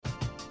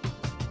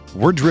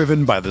We're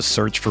driven by the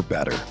search for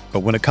better. But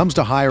when it comes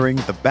to hiring,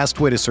 the best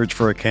way to search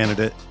for a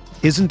candidate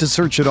isn't to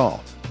search at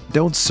all.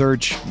 Don't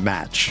search,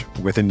 match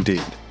with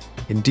Indeed.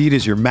 Indeed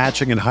is your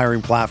matching and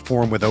hiring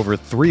platform with over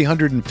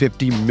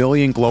 350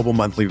 million global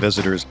monthly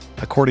visitors,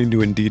 according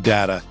to Indeed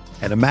data,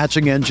 and a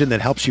matching engine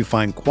that helps you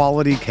find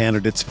quality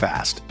candidates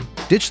fast.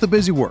 Ditch the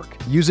busy work.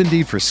 Use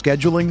Indeed for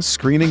scheduling,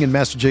 screening, and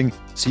messaging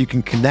so you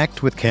can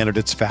connect with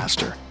candidates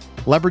faster.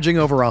 Leveraging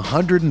over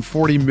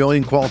 140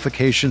 million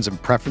qualifications and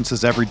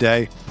preferences every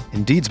day,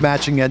 Indeed's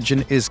matching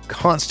engine is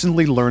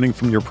constantly learning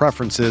from your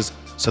preferences,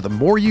 so the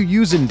more you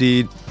use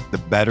Indeed, the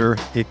better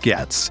it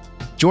gets.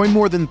 Join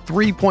more than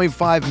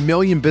 3.5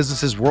 million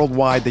businesses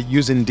worldwide that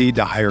use Indeed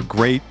to hire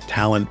great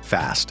talent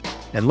fast.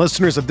 And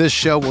listeners of this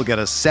show will get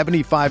a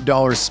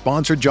 $75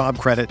 sponsored job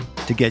credit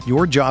to get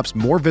your jobs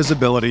more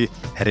visibility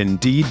at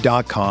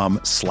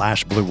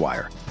Indeed.com/Blue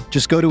Wire.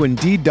 Just go to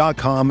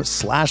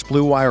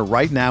Indeed.com/Blue Wire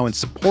right now and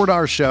support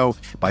our show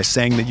by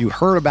saying that you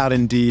heard about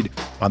Indeed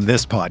on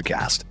this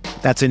podcast.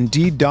 That's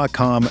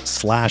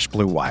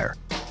Indeed.com/Blue Wire.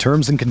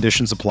 Terms and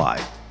conditions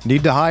apply.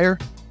 Need to hire?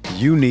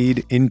 You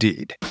need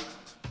Indeed.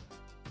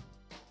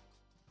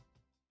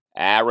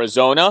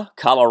 Arizona,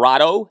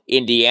 Colorado,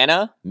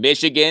 Indiana,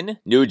 Michigan,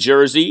 New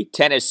Jersey,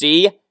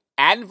 Tennessee,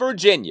 and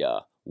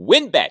Virginia.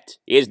 WynnBET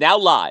is now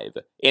live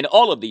in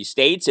all of these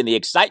states, and the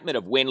excitement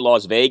of Wynn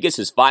Las Vegas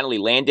has finally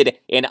landed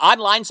in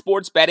online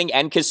sports betting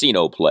and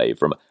casino play.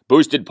 From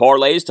boosted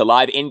parlays to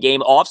live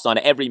in-game offs on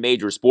every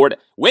major sport,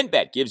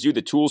 WynnBET gives you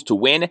the tools to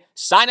win.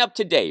 Sign up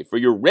today for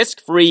your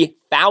risk-free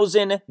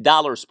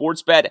 $1,000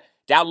 sports bet.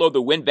 Download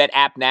the WynnBET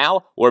app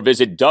now or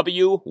visit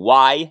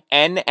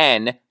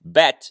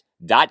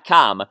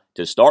WYNNBet.com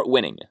to start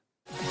winning.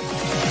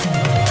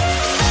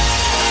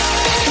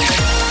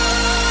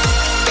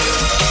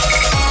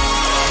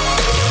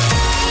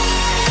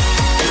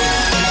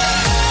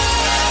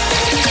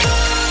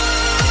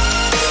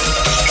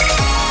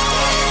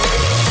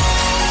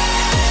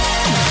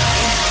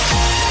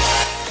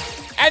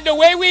 And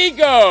away we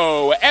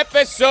go,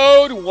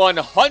 episode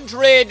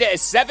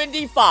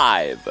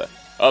 175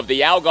 of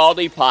the Al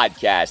Galdi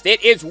podcast.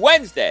 It is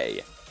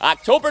Wednesday,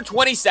 October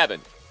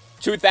 27th,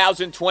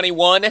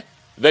 2021,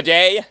 the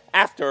day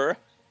after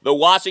the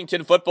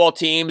Washington football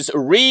team's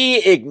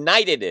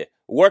reignited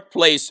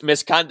workplace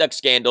misconduct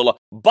scandal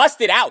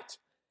busted out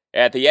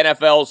at the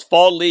NFL's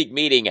Fall League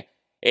meeting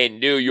in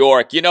New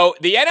York. You know,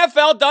 the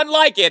NFL doesn't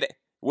like it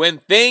when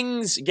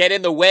things get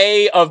in the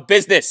way of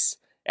business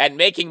and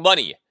making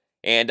money.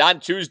 And on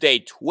Tuesday,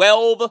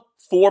 12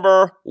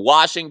 former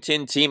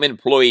Washington team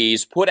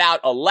employees put out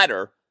a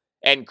letter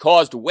and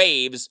caused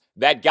waves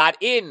that got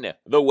in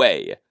the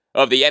way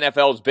of the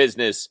NFL's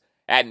business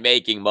and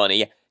making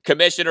money.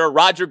 Commissioner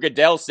Roger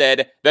Goodell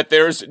said that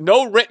there's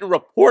no written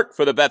report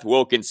for the Beth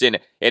Wilkinson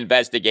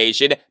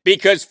investigation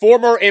because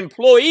former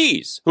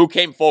employees who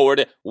came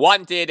forward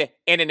wanted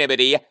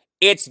anonymity.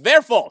 It's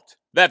their fault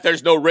that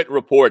there's no written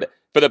report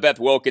for the Beth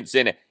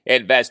Wilkinson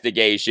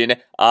investigation.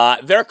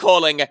 They're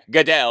calling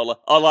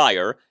Goodell a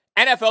liar.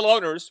 NFL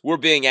owners were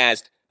being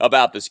asked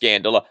about the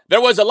scandal.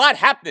 There was a lot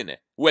happening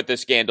with the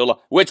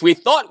scandal, which we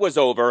thought was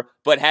over,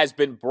 but has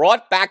been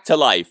brought back to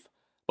life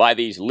by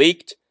these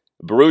leaked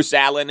Bruce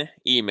Allen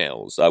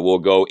emails. I will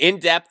go in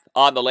depth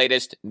on the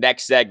latest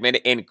next segment,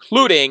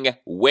 including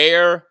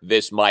where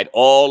this might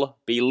all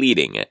be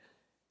leading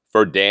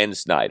for Dan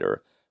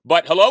Snyder.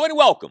 But hello and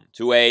welcome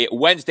to a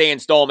Wednesday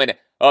installment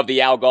of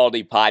the Al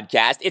Galdi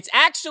podcast. It's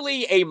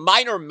actually a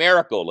minor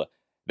miracle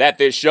that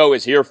this show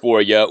is here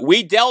for you.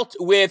 We dealt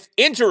with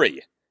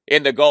injury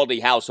in the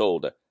Galdi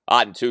household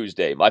on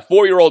Tuesday. My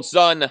 4-year-old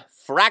son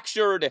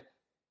fractured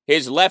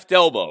his left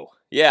elbow.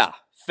 Yeah,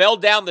 fell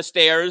down the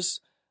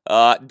stairs.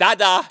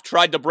 Dada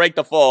tried to break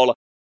the fall,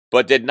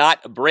 but did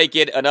not break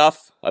it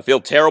enough. I feel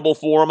terrible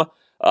for him.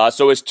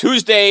 So as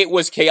Tuesday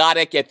was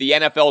chaotic at the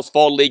NFL's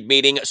Fall League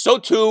meeting, so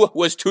too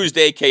was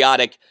Tuesday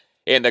chaotic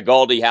in the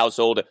Galdi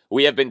household.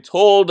 We have been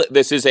told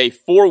this is a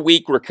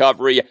 4-week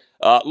recovery.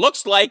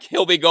 Looks like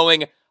he'll be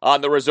going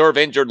on the reserve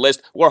injured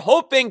list. We're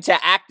hoping to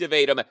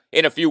activate him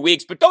in a few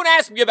weeks, but don't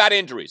ask me about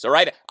injuries, all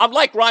right? I'm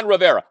like Ron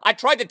Rivera. I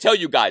tried to tell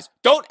you guys,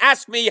 don't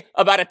ask me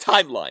about a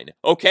timeline,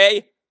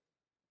 okay?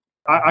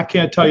 I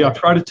can't tell you. I've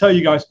tried to tell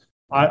you guys.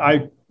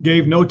 I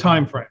gave no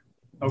time frame,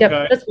 okay?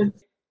 Yep, that's fine.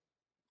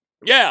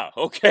 Yeah,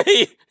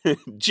 okay.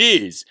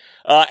 Jeez.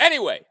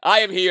 Anyway, I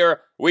am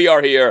here. We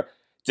are here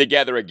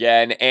together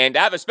again, and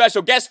I have a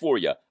special guest for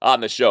you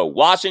on the show.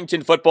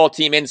 Washington football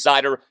team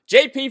insider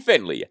JP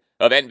Finlay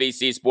of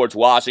NBC Sports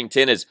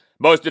Washington. As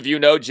most of you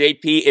know,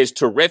 JP is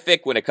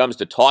terrific when it comes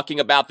to talking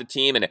about the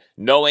team and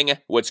knowing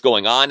what's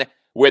going on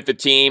with the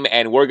team,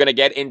 and we're going to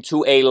get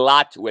into a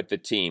lot with the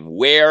team,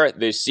 where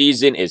this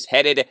season is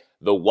headed,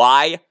 the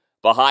why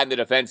behind the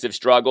defensive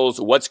struggles,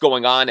 what's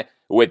going on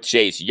with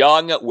Chase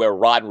Young, where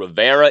Ron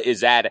Rivera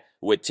is at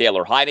with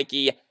Taylor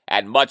Heineke,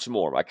 and much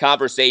more. My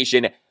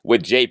conversation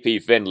with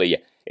JP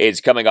Finlay is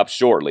coming up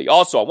shortly.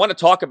 Also, I want to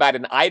talk about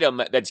an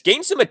item that's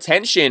gained some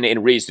attention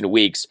in recent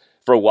weeks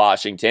for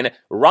Washington.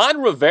 Ron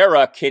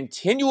Rivera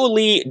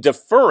continually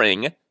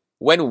deferring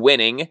when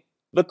winning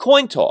the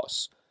coin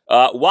toss.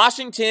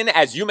 Washington,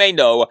 as you may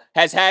know,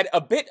 has had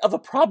a bit of a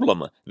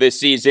problem this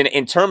season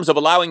in terms of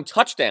allowing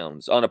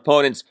touchdowns on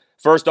opponents'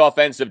 first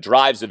offensive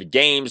drives of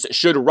games.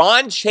 Should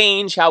Ron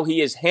change how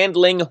he is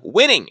handling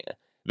winning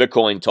the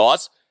coin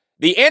toss?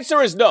 The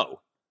answer is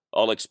no.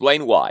 I'll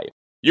explain why.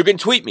 You can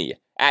tweet me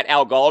at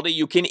Al Galdi.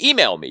 You can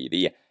email me,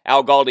 the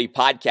Al Galdi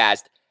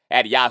podcast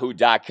at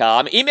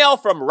yahoo.com. Email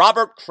from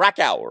Robert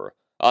Krakauer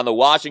on the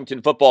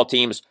Washington football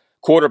team's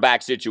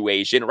quarterback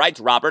situation. Writes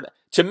Robert,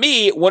 to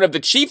me, one of the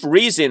chief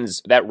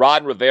reasons that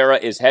Ron Rivera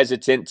is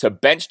hesitant to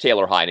bench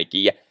Taylor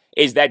Heinicke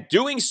is that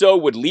doing so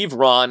would leave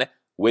Ron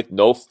with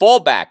no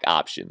fallback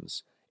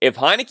options. If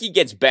Heinicke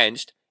gets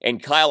benched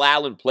and Kyle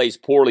Allen plays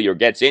poorly or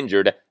gets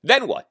injured,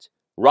 then what?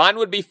 Ron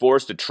would be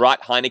forced to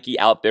trot Heinicke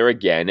out there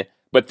again,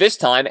 but this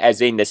time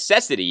as a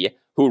necessity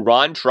who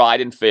Ron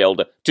tried and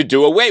failed to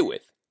do away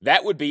with.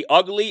 That would be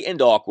ugly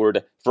and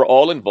awkward for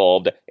all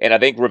involved, and I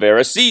think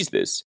Rivera sees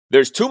this.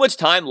 There's too much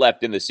time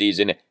left in the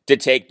season to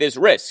take this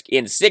risk.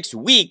 In 6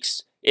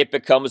 weeks, it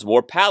becomes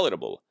more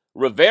palatable.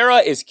 Rivera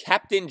is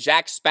Captain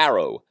Jack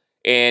Sparrow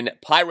in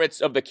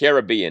Pirates of the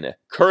Caribbean,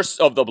 Curse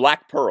of the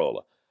Black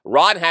Pearl.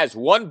 Ron has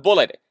one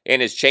bullet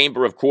in his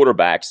chamber of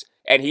quarterbacks,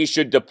 and he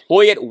should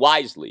deploy it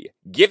wisely.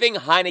 Giving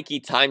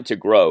Heinicke time to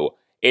grow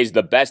is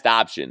the best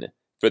option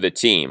for the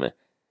team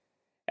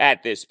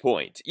at this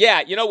point.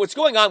 Yeah, you know, what's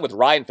going on with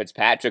Ryan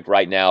Fitzpatrick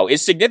right now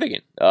is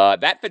significant.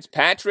 That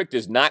Fitzpatrick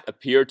does not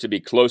appear to be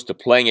close to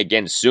playing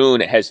again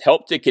soon has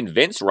helped to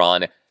convince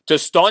Ron to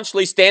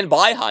staunchly stand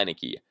by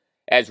Heinicke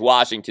as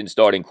Washington's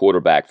starting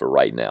quarterback for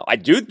right now. I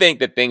do think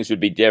that things would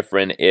be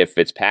different if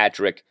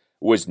Fitzpatrick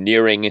was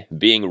nearing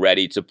being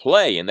ready to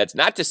play. And that's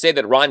not to say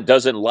that Ron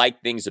doesn't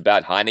like things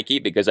about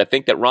Heinicke, because I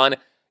think that Ron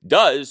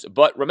does.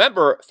 But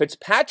remember,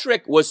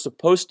 Fitzpatrick was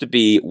supposed to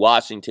be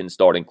Washington's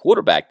starting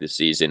quarterback this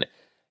season,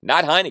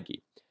 not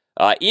Heinicke.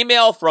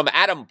 Email from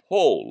Adam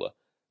Pohl,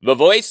 the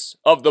voice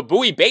of the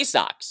Bowie Bay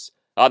Sox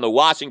on the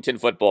Washington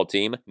football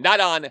team, not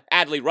on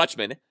Adley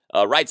Rutschman.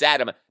 Writes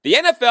Adam, the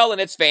NFL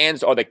and its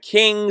fans are the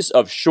kings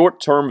of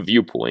short-term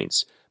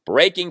viewpoints,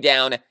 breaking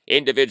down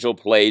individual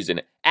plays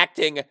and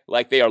acting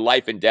like they are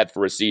life and death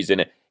for a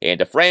season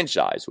and a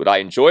franchise. What I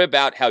enjoy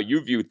about how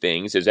you view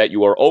things is that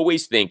you are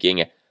always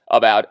thinking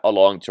about a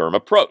long-term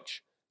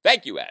approach.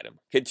 Thank you, Adam.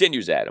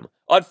 Continues Adam.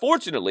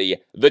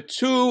 Unfortunately, the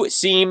two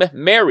seem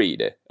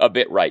married a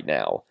bit right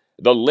now.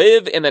 The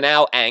live in the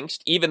now angst,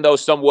 even though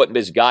somewhat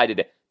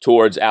misguided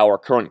towards our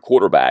current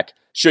quarterback,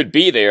 should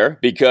be there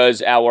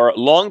because our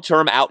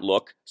long-term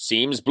outlook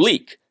seems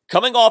bleak.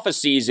 Coming off a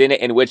season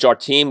in which our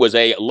team was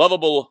a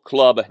lovable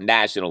club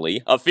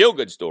nationally, a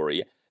feel-good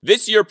story,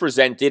 this year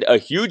presented a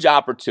huge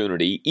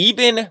opportunity,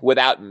 even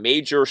without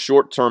major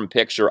short-term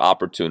picture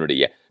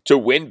opportunity, to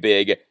win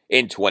big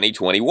in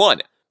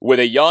 2021. With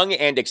a young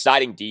and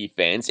exciting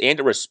defense and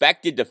a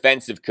respected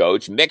defensive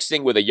coach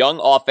mixing with a young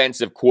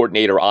offensive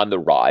coordinator on the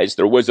rise,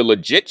 there was a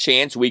legit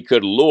chance we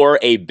could lure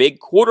a big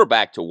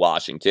quarterback to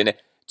Washington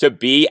to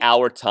be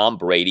our Tom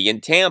Brady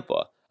in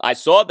Tampa. I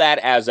saw that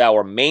as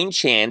our main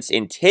chance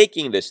in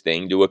taking this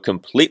thing to a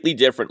completely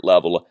different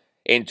level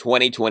in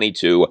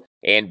 2022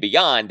 and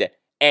beyond,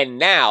 and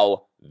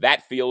now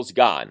that feels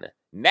gone.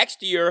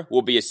 Next year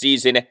will be a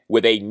season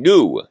with a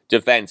new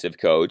defensive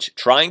coach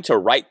trying to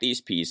right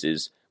these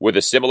pieces with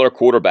a similar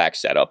quarterback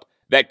setup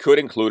that could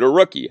include a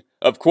rookie.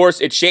 Of course,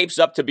 it shapes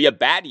up to be a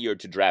bad year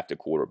to draft a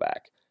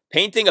quarterback.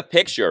 Painting a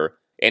picture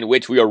in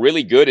which we are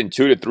really good in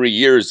 2 to 3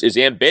 years is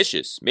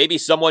ambitious. Maybe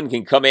someone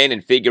can come in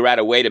and figure out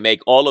a way to make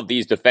all of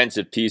these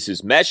defensive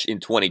pieces mesh in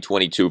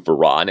 2022 for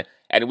Ron,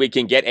 and we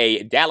can get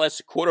a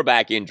Dallas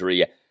quarterback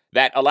injury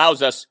that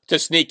allows us to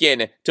sneak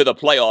in to the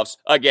playoffs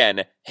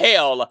again.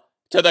 Hail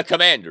to the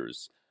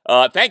Commanders.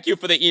 Thank you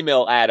for the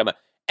email, Adam.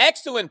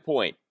 Excellent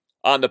point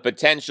on the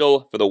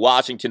potential for the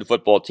Washington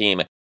football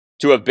team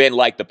to have been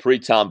like the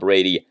pre-Tom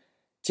Brady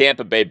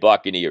Tampa Bay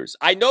Buccaneers.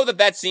 I know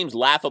that seems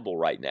laughable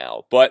right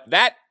now, but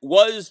that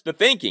was the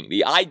thinking.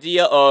 The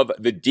idea of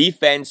the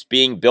defense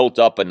being built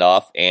up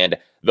enough and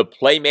the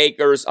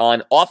playmakers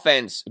on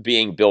offense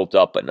being built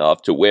up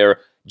enough to where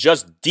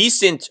just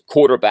decent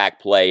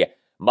quarterback play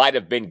might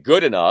have been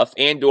good enough,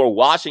 and or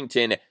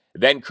Washington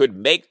then could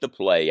make the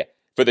play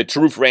for the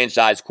true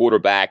franchise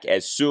quarterback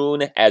as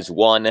soon as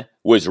one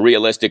was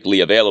realistically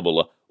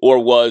available or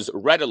was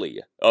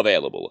readily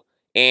available.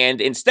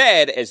 And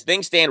instead, as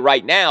things stand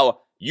right now,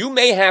 you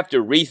may have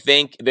to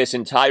rethink this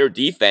entire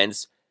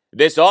defense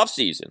this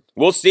offseason.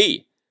 We'll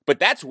see. But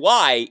that's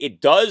why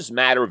it does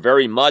matter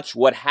very much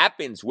what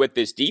happens with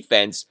this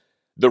defense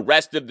the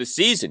rest of the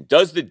season.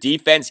 Does the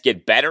defense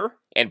get better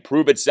and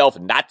prove itself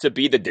not to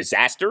be the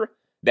disaster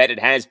that it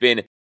has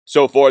been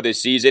so far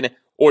this season?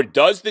 Or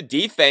does the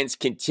defense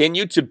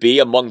continue to be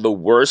among the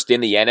worst in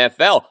the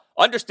NFL?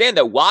 Understand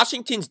that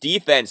Washington's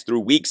defense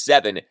through week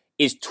 7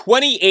 is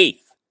 28th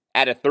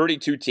out of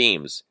 32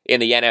 teams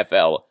in the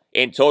NFL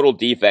in total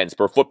defense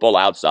per Football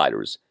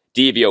Outsiders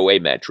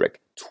DVOA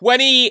metric.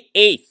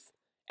 28th.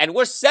 And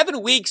we're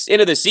 7 weeks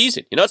into the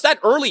season. You know, it's not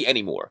early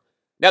anymore.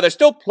 Now, there's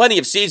still plenty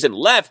of season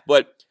left,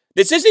 but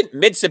this isn't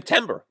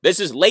mid-September. This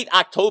is late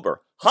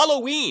October.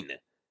 Halloween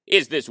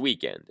is this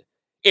weekend.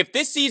 If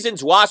this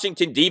season's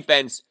Washington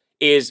defense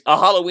is a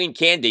Halloween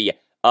candy,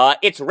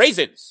 it's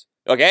raisins,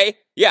 okay?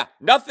 Yeah,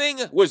 nothing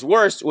was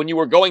worse when you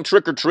were going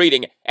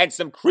trick-or-treating and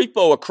some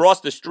creepo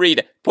across the street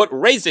put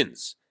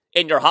raisins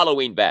in your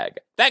Halloween bag.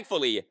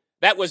 Thankfully,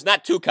 that was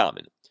not too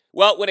common.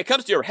 Well, when it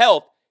comes to your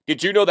health,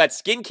 did you know that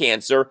skin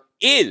cancer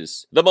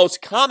is the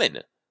most common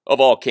of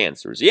all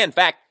cancers? Yeah, in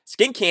fact,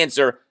 skin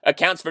cancer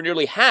accounts for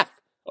nearly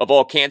half of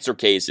all cancer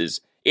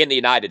cases in the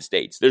United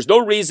States. There's no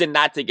reason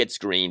not to get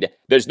screened.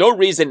 There's no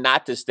reason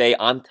not to stay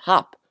on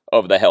top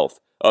of the health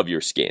of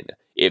your skin.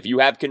 If you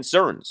have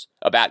concerns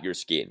about your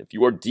skin, if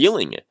you are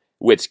dealing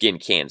with skin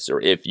cancer,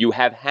 if you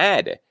have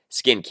had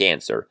skin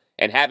cancer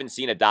and haven't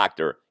seen a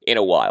doctor in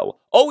a while,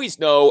 always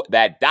know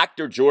that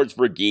Dr. George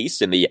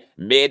Verghese and the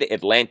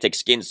Mid-Atlantic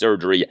Skin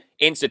Surgery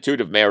Institute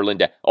of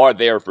Maryland are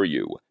there for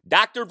you.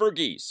 Dr.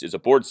 Verghese is a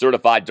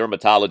board-certified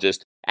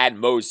dermatologist and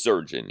Mohs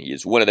surgeon. He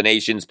is one of the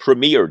nation's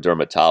premier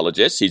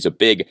dermatologists. He's a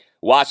big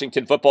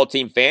Washington football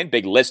team fan,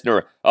 big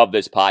listener of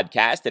this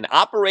podcast, and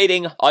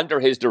operating under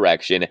his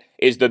direction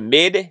is the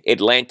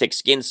Mid-Atlantic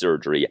Skin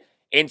Surgery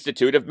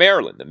Institute of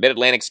Maryland. The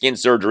Mid-Atlantic Skin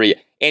Surgery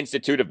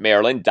Institute of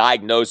Maryland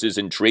diagnoses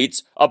and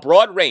treats a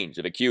broad range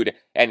of acute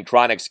and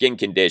chronic skin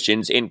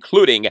conditions,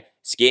 including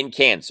skin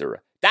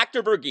cancer.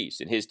 Dr. Verghese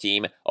and his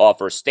team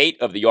offer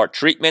state-of-the-art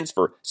treatments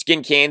for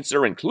skin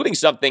cancer, including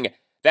something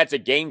that's a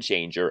game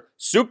changer,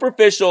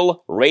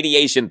 superficial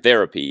radiation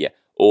therapy,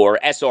 or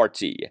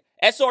SRT.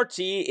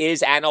 SRT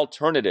is an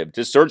alternative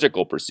to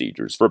surgical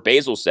procedures for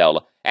basal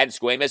cell and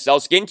squamous cell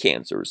skin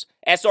cancers.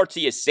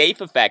 SRT is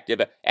safe,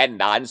 effective, and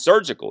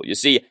non-surgical. You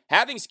see,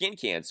 having skin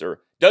cancer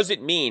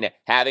doesn't mean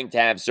having to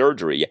have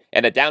surgery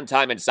and the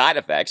downtime and side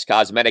effects,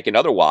 cosmetic and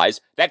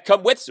otherwise, that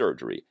come with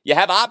surgery. You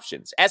have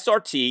options.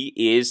 SRT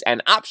is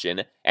an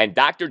option, and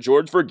Dr.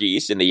 George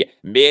Verghese in the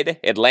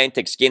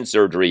Mid-Atlantic Skin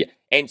Surgery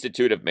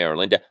Institute of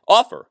Maryland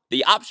offer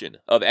the option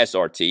of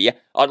SRT,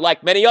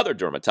 unlike many other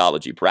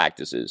dermatology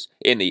practices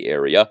in the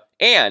area,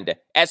 and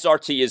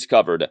SRT is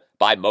covered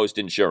by most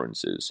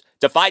insurances.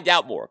 To find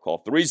out more,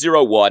 call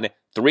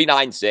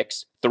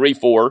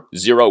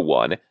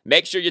 301-396-3401.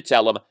 Make sure you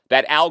tell them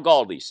that Al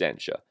Galdi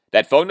sent you.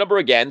 That phone number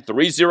again,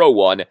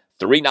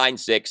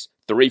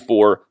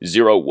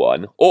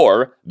 301-396-3401,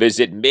 or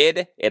visit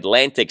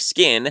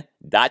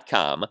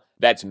midatlanticskin.com.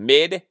 That's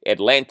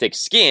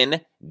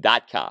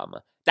midatlanticskin.com.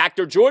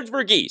 Dr. George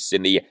Verghese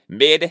in the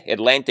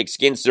Mid-Atlantic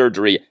Skin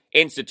Surgery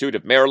Institute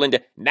of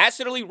Maryland,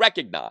 nationally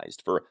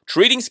recognized for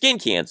treating skin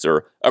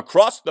cancer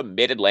across the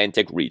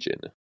Mid-Atlantic region.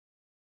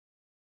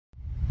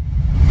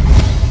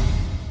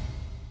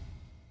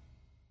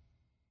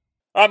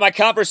 All right, my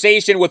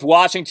conversation with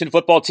Washington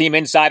football team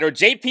insider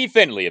JP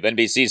Finlay of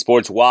NBC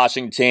Sports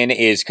Washington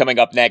is coming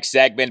up next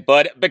segment.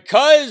 But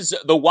because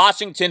the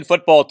Washington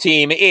football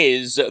team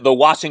is the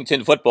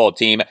Washington football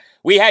team,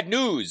 we had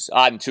news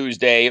on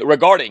Tuesday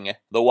regarding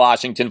the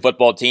Washington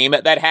football team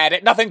that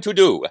had nothing to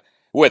do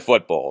with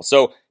football.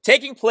 So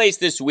taking place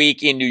this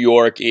week in New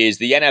York is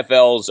the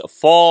NFL's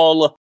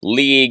Fall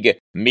League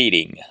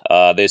meeting.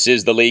 This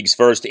is the league's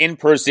first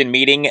in-person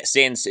meeting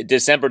since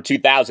December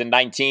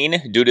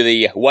 2019 due to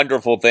the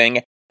wonderful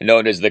thing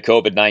known as the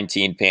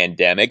COVID-19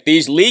 pandemic.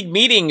 These league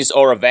meetings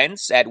are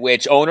events at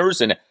which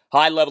owners and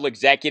high-level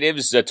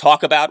executives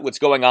talk about what's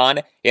going on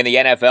in the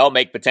NFL,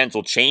 make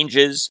potential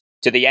changes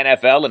to the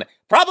NFL, and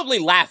probably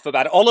laugh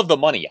about all of the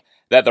money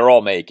that they're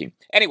all making.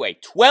 Anyway,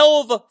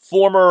 12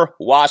 former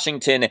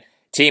Washington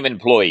team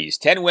employees,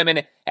 10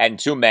 women and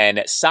 2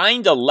 men,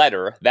 signed a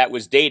letter that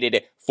was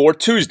dated for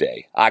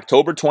Tuesday,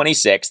 October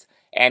 26th,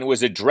 and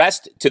was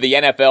addressed to the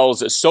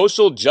NFL's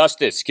Social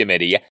Justice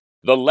Committee.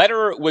 The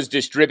letter was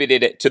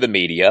distributed to the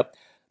media.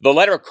 The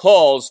letter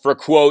calls for,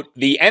 quote,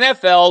 the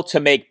NFL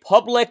to make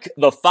public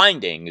the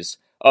findings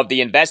of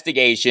the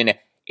investigation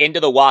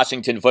into the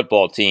Washington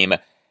football team,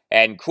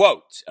 end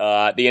quote.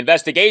 The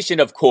investigation,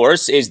 of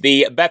course, is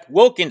the Beth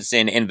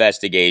Wilkinson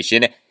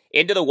investigation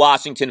into the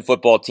Washington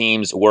football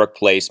team's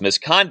workplace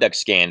misconduct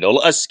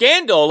scandal, a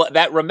scandal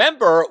that,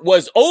 remember,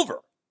 was over,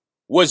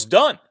 was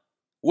done,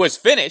 was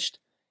finished,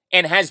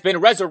 and has been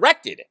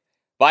resurrected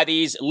by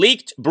these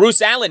leaked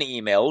Bruce Allen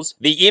emails,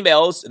 the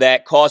emails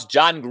that cost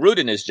John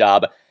Gruden his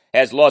job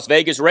as Las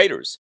Vegas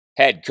Raiders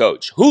head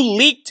coach. Who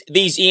leaked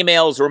these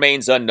emails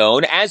remains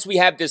unknown. As we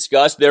have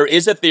discussed, there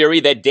is a theory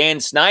that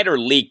Dan Snyder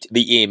leaked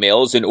the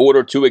emails in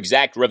order to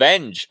exact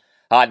revenge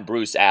on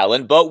Bruce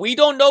Allen, but we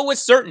don't know with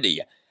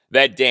certainty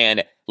that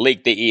Dan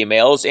leaked the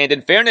emails, and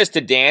in fairness to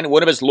Dan,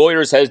 one of his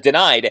lawyers has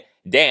denied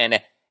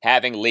Dan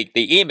having leaked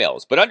the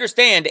emails. But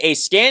understand, a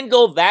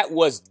scandal that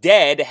was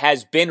dead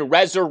has been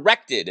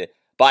resurrected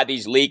by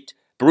these leaked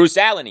Bruce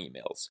Allen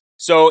emails.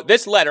 So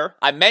this letter,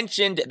 I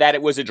mentioned that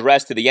it was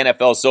addressed to the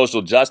NFL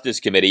Social Justice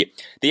Committee.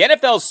 The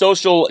NFL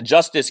Social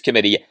Justice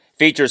Committee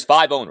features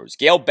 5 owners: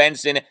 Gail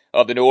Benson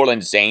of the New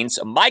Orleans Saints,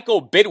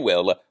 Michael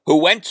Bidwill, who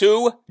went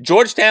to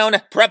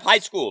Georgetown Prep High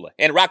School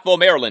in Rockville,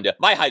 Maryland,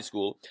 my high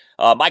school,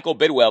 Michael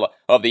Bidwill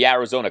of the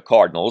Arizona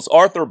Cardinals,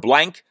 Arthur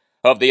Blank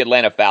of the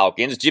Atlanta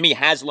Falcons, Jimmy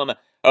Haslam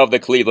of the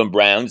Cleveland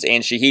Browns,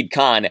 and Shahid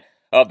Khan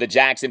of the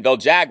Jacksonville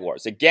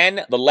Jaguars.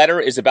 Again, the letter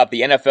is about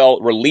the NFL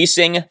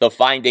releasing the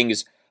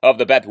findings of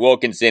the Beth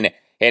Wilkinson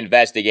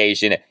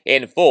investigation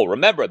in full.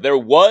 Remember, there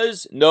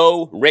was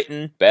no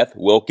written Beth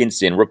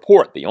Wilkinson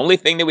report. The only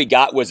thing that we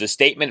got was a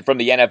statement from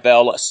the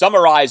NFL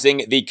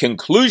summarizing the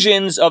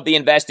conclusions of the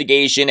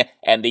investigation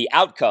and the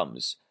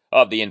outcomes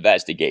of the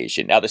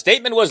investigation. Now, the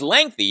statement was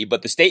lengthy,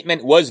 but the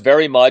statement was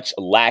very much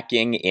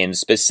lacking in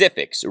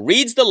specifics.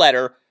 Reads the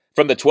letter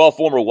from the 12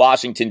 former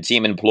Washington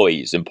team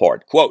employees in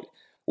part, quote,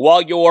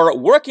 "While your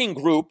working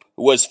group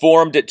was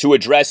formed to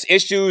address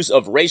issues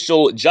of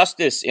racial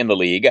justice in the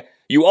league,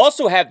 you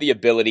also have the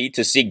ability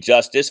to seek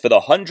justice for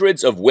the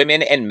hundreds of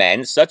women and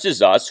men such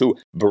as us who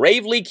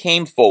bravely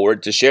came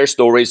forward to share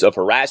stories of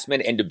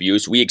harassment and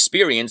abuse we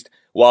experienced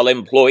while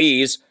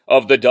employees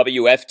of the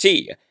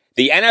WFT.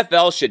 The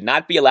NFL should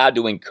not be allowed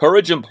to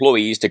encourage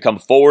employees to come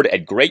forward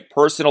at great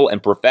personal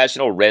and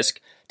professional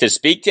risk to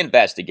speak to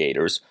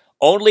investigators,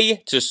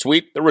 only to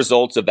sweep the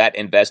results of that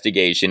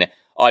investigation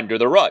under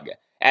the rug.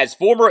 As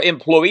former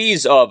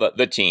employees of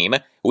the team,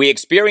 we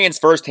experience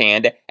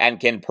firsthand and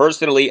can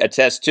personally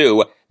attest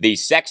to the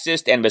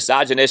sexist and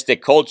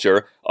misogynistic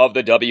culture of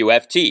the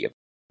WFT.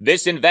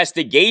 This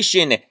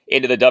investigation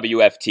into the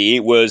WFT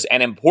was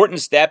an important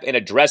step in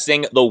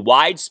addressing the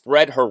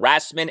widespread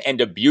harassment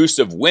and abuse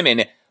of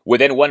women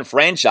within one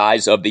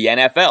franchise of the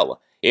NFL.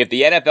 If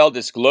the NFL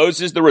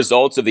discloses the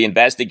results of the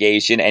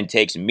investigation and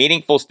takes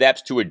meaningful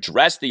steps to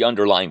address the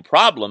underlying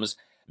problems,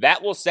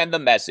 that will send the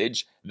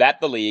message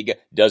that the league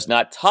does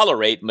not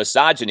tolerate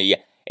misogyny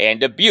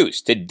and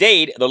abuse. To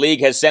date, the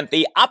league has sent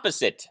the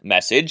opposite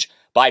message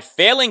by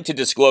failing to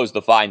disclose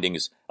the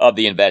findings of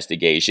the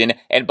investigation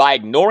and by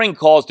ignoring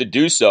calls to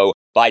do so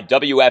by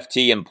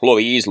WFT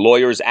employees,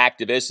 lawyers,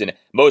 activists, and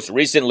most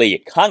recently,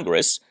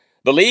 Congress.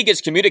 The league is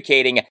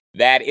communicating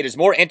that it is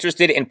more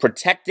interested in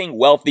protecting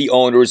wealthy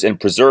owners and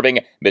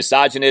preserving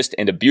misogynist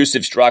and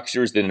abusive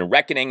structures than in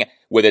reckoning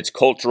with its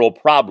cultural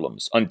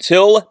problems.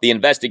 Until the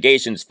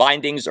investigation's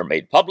findings are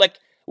made public,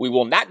 we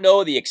will not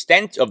know the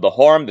extent of the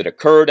harm that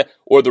occurred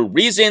or the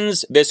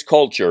reasons this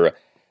culture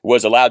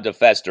was allowed to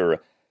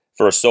fester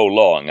for so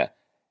long."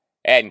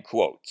 End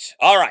quote.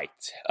 All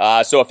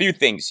right, so a few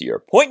things here.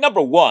 Point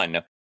number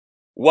one.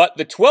 What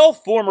the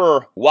 12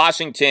 former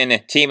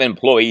Washington team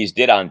employees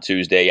did on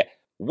Tuesday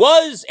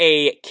was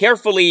a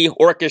carefully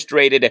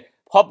orchestrated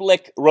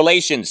public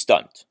relations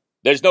stunt.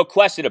 There's no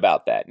question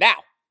about that. Now,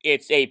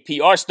 it's a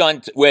PR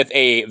stunt with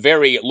a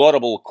very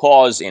laudable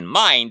cause in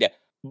mind,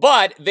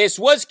 but this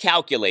was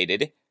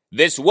calculated,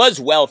 this was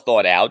well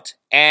thought out,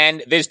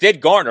 and this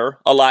did garner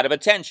a lot of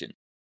attention.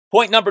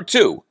 Point number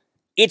two,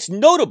 it's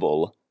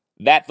notable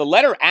that the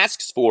letter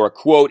asks for,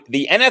 quote,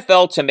 the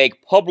NFL to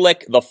make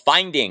public the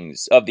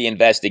findings of the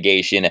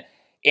investigation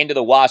into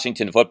the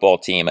Washington football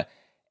team,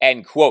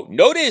 end quote.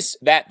 Notice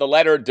that the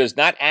letter does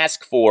not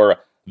ask for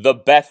the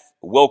Beth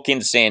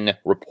Wilkinson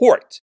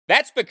report.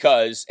 That's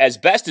because, as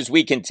best as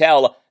we can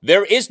tell,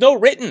 there is no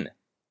written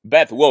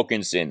Beth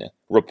Wilkinson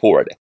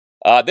report.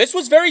 This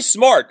was very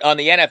smart on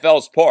the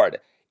NFL's part.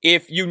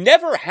 If you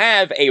never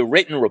have a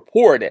written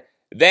report,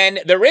 then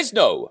there is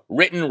no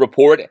written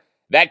report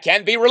that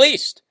can be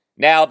released.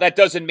 Now, that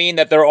doesn't mean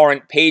that there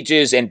aren't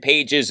pages and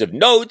pages of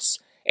notes,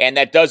 and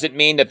that doesn't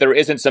mean that there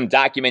isn't some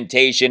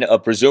documentation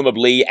of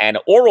presumably an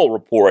oral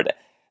report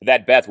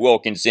that Beth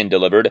Wilkinson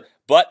delivered,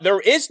 but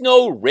there is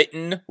no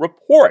written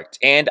report,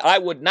 and I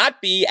would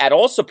not be at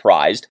all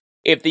surprised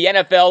if the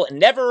NFL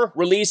never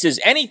releases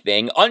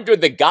anything under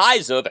the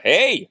guise of,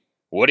 hey,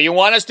 what do you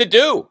want us to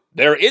do?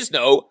 There is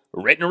no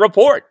written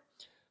report.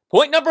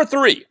 Point number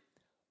three,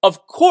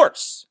 of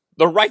course,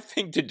 the right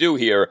thing to do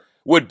here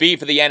would be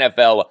for the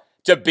NFL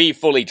to be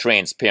fully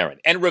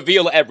transparent and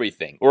reveal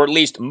everything, or at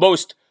least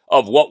most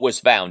of what was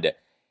found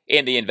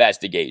in the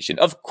investigation.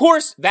 Of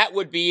course, that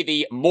would be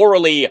the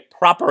morally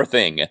proper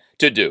thing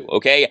to do,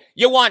 okay?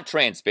 You want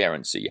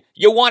transparency.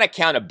 You want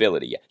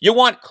accountability. You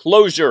want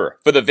closure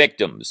for the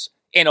victims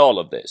in all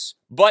of this.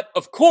 But,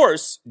 of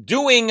course,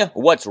 doing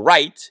what's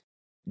right,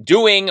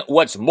 doing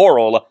what's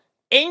moral,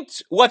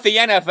 ain't what the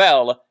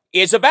NFL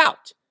is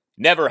about.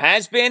 Never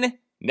has been,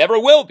 never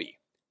will be.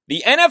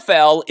 The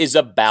NFL is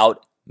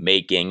about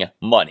making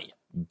money.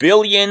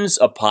 Billions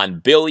upon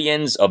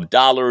billions of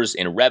dollars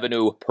in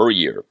revenue per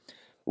year.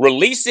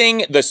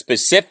 Releasing the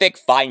specific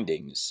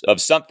findings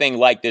of something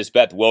like this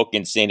Beth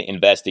Wilkinson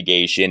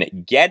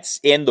investigation gets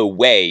in the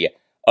way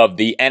of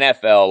the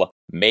NFL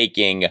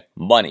making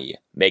money.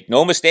 Make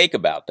no mistake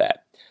about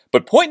that.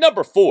 But point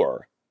number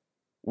four,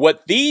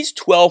 what these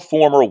 12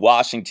 former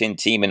Washington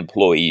team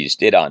employees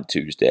did on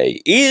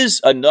Tuesday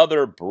is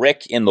another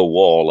brick in the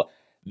wall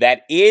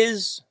that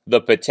is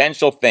the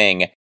potential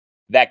thing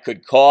that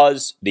could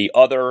cause the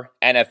other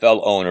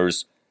NFL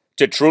owners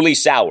to truly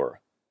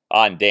sour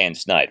on Dan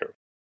Snyder.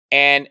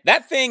 And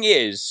that thing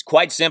is,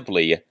 quite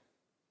simply,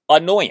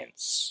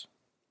 annoyance.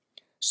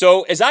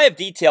 So, as I have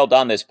detailed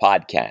on this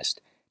podcast,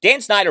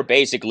 Dan Snyder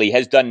basically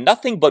has done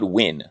nothing but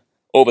win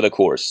over the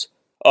course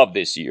of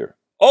this year.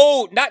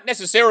 Oh, not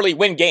necessarily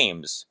win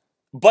games,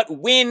 but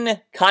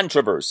win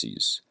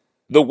controversies.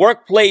 the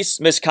workplace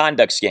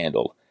misconduct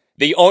scandal,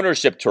 the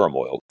ownership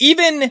turmoil,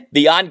 even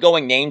the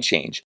ongoing name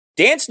change,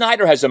 Dan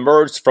Snyder has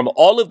emerged from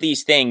all of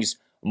these things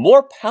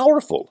more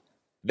powerful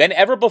than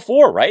ever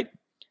before, right?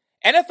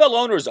 NFL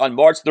owners on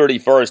March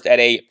 31st at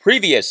a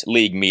previous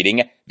league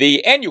meeting,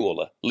 the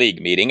annual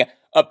league meeting,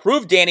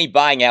 approved Danny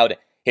buying out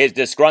his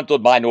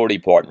disgruntled minority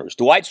partners,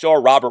 Dwight Shaw,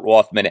 Robert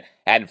Rothman,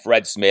 and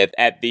Fred Smith,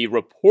 at the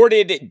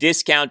reported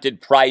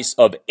discounted price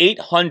of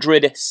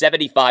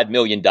 $875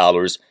 million,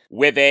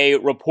 with a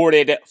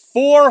reported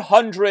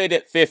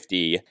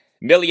 $450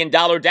 million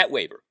debt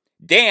waiver.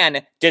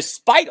 Dan,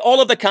 despite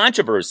all of the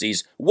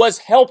controversies, was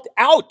helped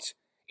out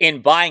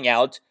in buying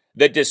out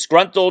the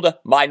disgruntled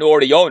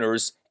minority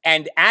owners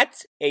and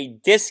at a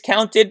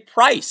discounted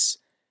price.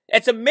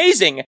 It's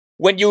amazing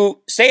when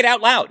you say it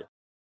out loud.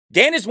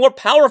 Dan is more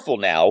powerful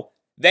now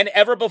than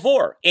ever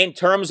before in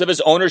terms of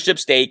his ownership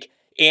stake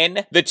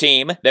in the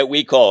team that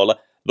we call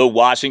the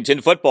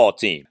Washington football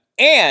team.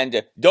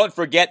 And don't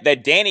forget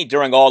that Danny,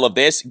 during all of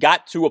this,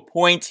 got to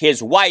appoint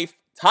his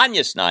wife,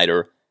 Tanya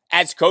Snyder,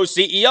 as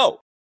co-CEO.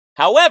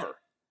 However,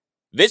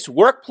 this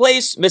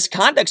workplace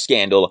misconduct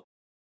scandal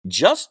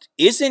just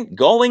isn't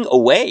going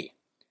away.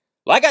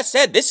 Like I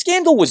said, this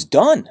scandal was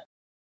done,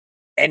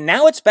 and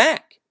now it's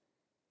back.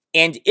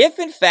 And if,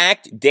 in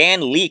fact,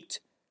 Dan leaked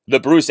the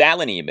Bruce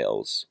Allen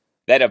emails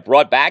that have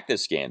brought back the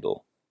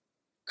scandal,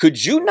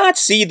 could you not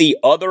see the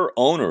other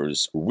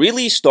owners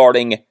really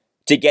starting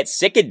to get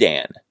sick of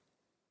Dan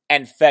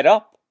and fed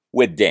up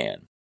with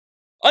Dan?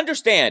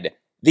 Understand,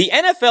 the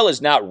NFL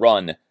is not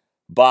run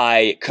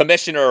by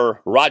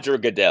Commissioner Roger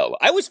Goodell.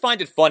 I always find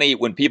it funny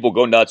when people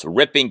go nuts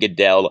ripping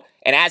Goodell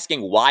and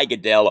asking why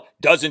Goodell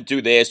doesn't do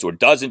this or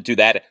doesn't do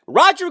that.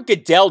 Roger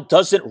Goodell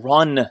doesn't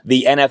run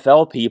the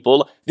NFL,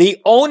 people.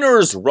 The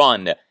owners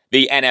run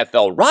the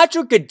NFL.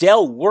 Roger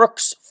Goodell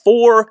works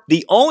for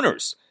the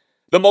owners.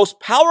 The most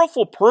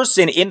powerful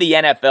person in the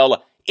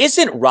NFL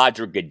isn't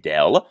Roger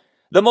Goodell.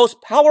 The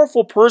most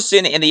powerful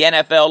person in the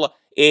NFL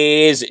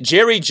is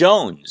Jerry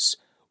Jones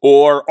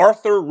or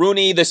Arthur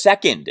Rooney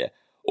II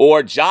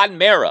or John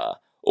Mara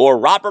or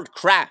Robert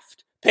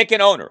Kraft. Pick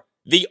an owner.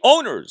 The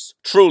owners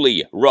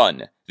truly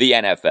run the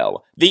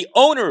NFL. The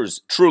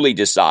owners truly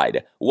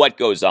decide what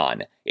goes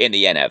on in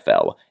the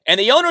NFL. And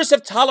the owners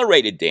have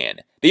tolerated Dan.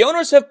 The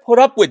owners have put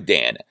up with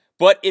Dan.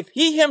 But if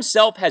he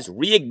himself has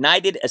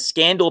reignited a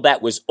scandal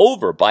that was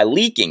over by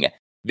leaking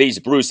these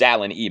Bruce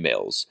Allen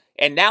emails,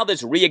 and now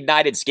this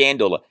reignited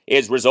scandal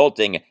is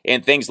resulting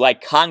in things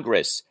like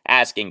Congress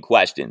asking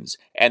questions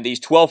and these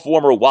 12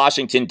 former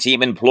Washington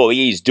team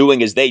employees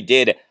doing as they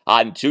did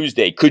on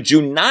Tuesday, could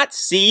you not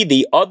see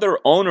the other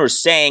owners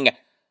saying,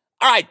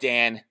 all right,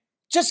 Dan,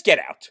 just get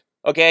out,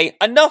 okay?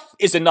 Enough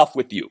is enough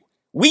with you.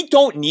 We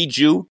don't need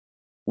you.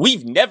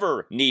 We've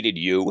never needed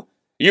you.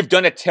 You've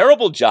done a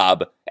terrible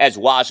job as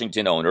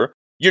Washington owner.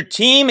 Your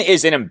team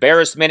is an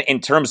embarrassment in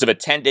terms of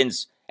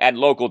attendance and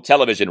local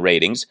television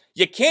ratings.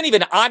 You can't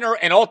even honor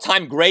an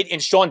all-time great in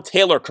Sean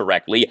Taylor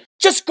correctly.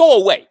 Just go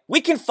away.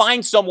 We can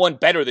find someone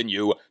better than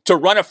you to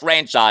run a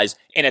franchise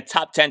in a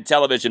top 10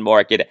 television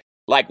market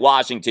like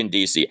Washington,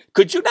 D.C.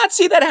 Could you not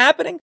see that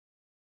happening?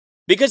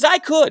 Because I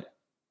could.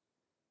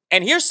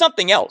 And here's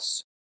something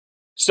else.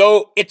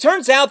 So it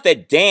turns out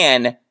that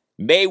Dan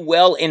may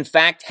well, in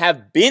fact,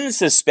 have been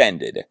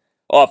suspended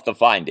off the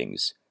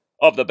findings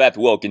of the Beth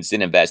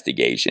Wilkinson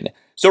investigation.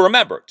 So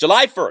remember,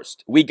 July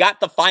 1st, we got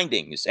the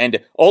findings and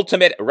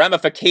ultimate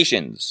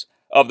ramifications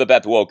of the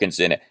Beth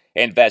Wilkinson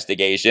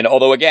investigation,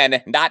 although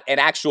again, not an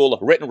actual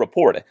written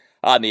report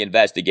on the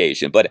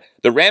investigation. But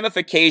the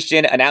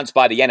ramification announced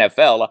by the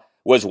NFL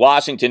was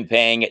Washington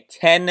paying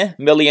 $10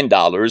 million,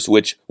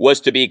 which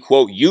was to be,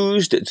 quote,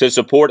 used to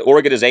support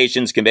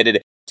organizations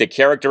committed to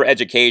character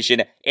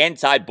education,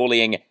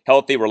 anti-bullying,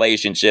 healthy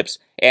relationships,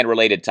 and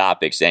related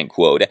topics, end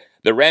quote.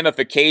 The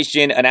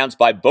ramification announced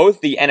by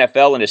both the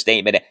NFL in a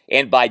statement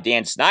and by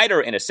Dan Snyder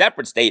in a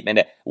separate statement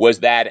was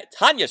that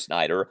Tanya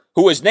Snyder,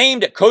 who was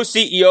named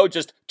co-CEO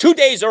just 2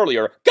 days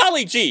earlier,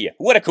 golly gee,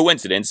 what a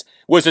coincidence,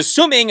 was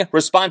assuming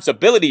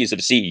responsibilities of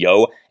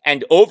CEO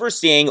and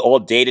overseeing all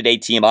day-to-day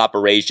team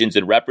operations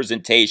and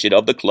representation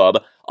of the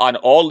club on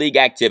all league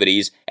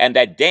activities, and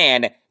that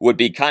Dan would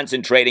be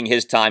concentrating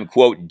his time,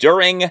 quote,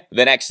 during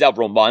the next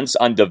several months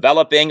on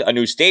developing a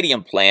new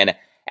stadium plan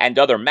and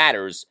other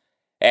matters,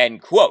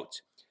 end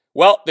quote.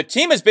 Well, the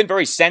team has been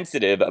very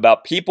sensitive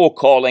about people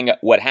calling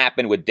what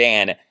happened with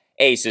Dan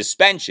a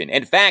suspension.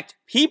 In fact,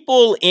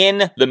 people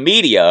in the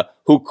media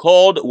who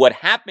called what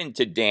happened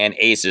to Dan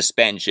a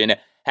suspension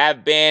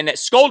have been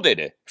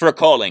scolded for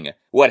calling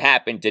what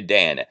happened to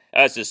Dan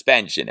a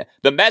suspension.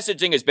 The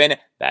messaging has been,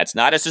 that's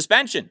not a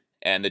suspension.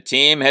 And the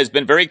team has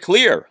been very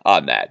clear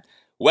on that.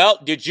 Well,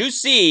 did you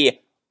see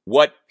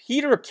what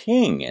Peter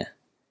King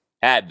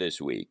had this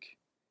week?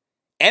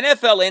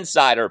 NFL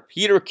insider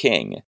Peter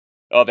King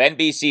of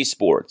NBC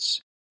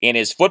Sports, in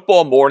his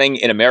Football Morning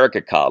in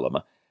America column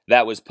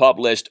that was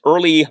published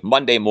early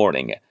Monday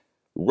morning,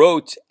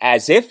 wrote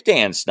as if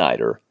Dan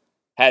Snyder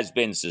has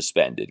been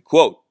suspended.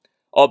 Quote,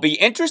 I'll be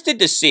interested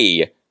to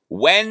see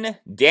when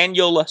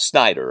Daniel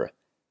Snyder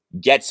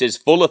gets his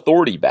full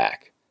authority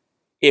back.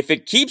 If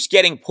it keeps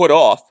getting put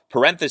off,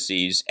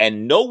 parentheses,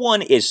 and no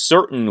one is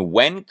certain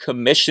when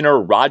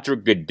Commissioner Roger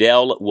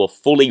Goodell will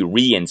fully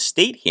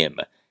reinstate him,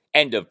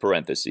 end of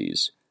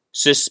parentheses,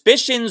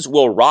 suspicions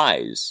will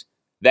rise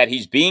that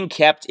he's being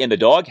kept in the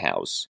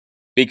doghouse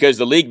because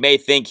the league may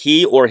think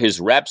he or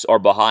his reps are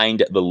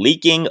behind the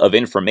leaking of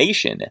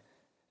information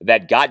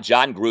that got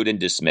John Gruden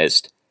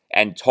dismissed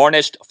and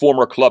tarnished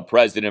former club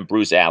president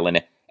Bruce Allen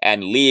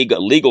and league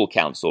legal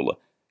counsel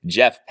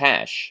Jeff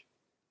Pash,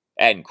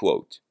 end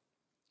quote.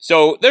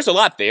 So there's a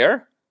lot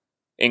there,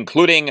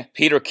 including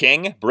Peter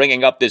King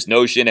bringing up this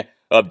notion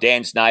of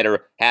Dan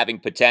Snyder having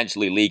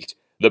potentially leaked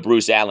the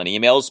Bruce Allen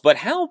emails. But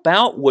how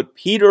about what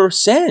Peter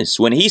says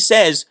when he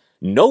says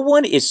no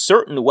one is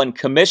certain when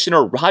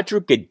Commissioner Roger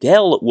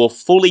Goodell will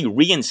fully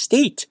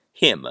reinstate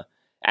him,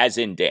 as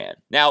in Dan?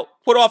 Now,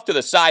 put off to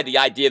the side the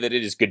idea that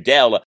it is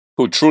Goodell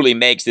who truly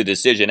makes the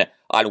decision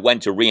on when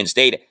to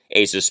reinstate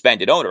a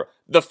suspended owner.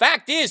 The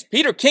fact is,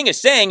 Peter King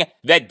is saying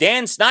that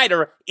Dan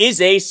Snyder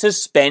is a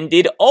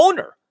suspended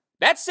owner.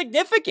 That's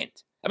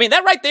significant. I mean,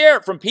 that right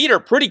there from Peter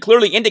pretty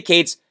clearly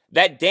indicates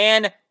that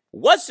Dan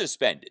was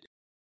suspended.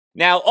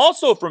 Now,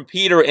 also from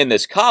Peter in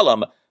this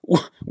column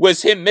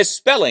was him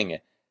misspelling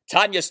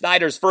Tanya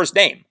Snyder's first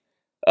name.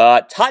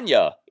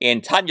 Tanya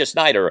in Tanya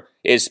Snyder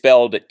is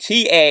spelled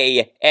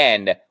Tanya.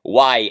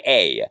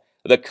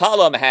 The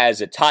column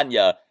has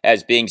Tanya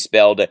as being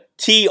spelled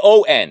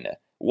Tony.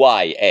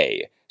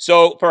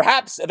 So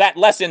perhaps that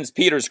lessens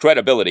Peter's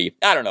credibility.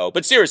 I don't know.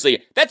 But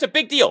seriously, that's a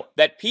big deal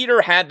that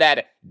Peter had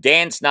that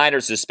Dan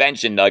Snyder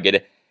suspension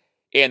nugget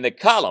in the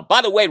column.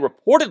 By the way,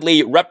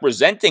 reportedly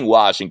representing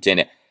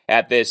Washington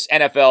at this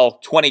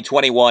NFL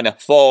 2021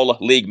 Fall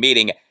League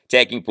meeting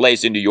taking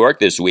place in New York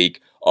this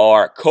week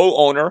are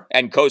co-owner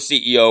and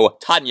co-CEO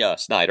Tanya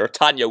Snyder,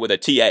 Tanya with a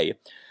T-A,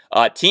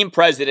 team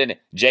president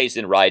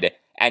Jason Wright,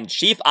 and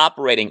Chief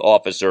Operating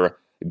Officer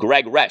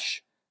Greg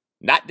Resch,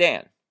 not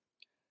Dan.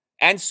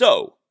 And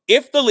so,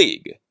 if the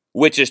league,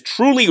 which is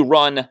truly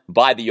run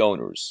by the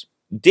owners,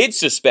 did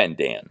suspend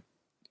Dan,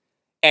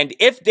 and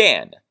if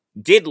Dan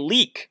did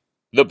leak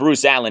the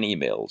Bruce Allen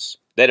emails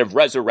that have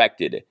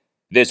resurrected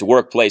this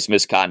workplace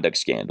misconduct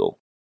scandal,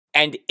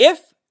 and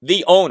if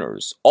the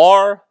owners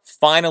are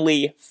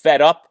finally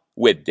fed up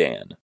with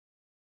Dan,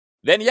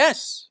 then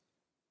yes,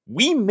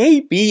 we may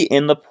be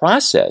in the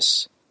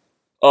process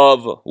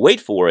of, wait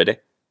for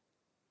it,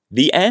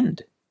 the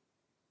end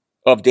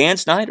of Dan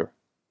Snyder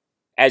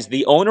as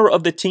the owner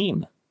of the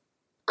team,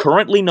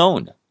 currently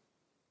known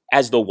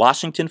as the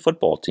Washington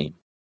football team.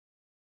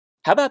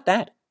 How about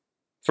that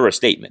for a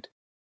statement?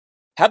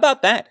 How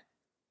about that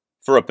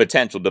for a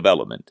potential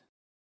development?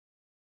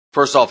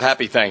 First off,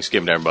 happy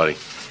Thanksgiving, everybody.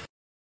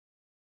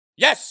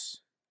 Yes,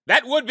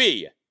 that would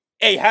be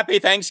a happy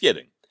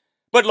Thanksgiving.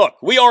 But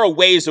look, we are a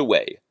ways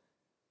away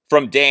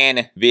from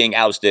Dan being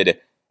ousted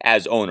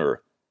as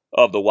owner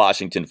of the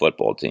Washington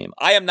football team.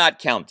 I am not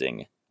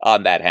counting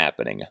on that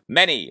happening.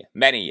 Many,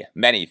 many,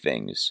 many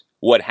things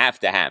would have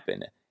to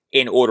happen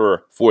in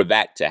order for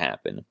that to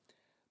happen.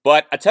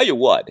 But I tell you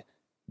what,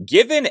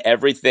 given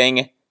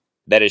everything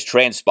that has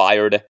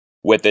transpired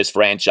with this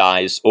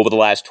franchise over the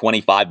last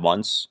 25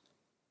 months,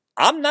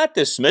 I'm not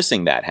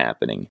dismissing that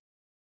happening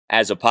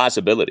as a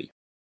possibility.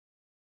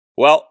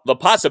 Well, the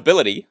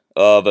possibility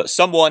of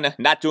someone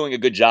not doing a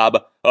good job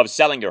of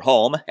selling your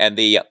home and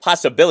the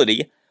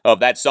possibility of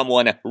that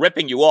someone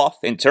ripping you off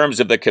in terms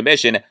of the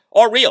commission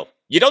are real.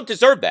 You don't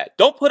deserve that.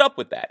 Don't put up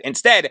with that.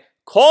 Instead,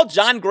 call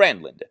John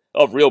Granlund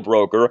of Real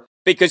Broker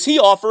because he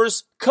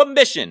offers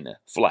commission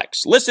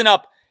flex. Listen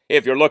up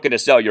if you're looking to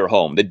sell your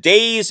home. The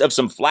days of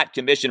some flat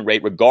commission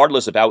rate,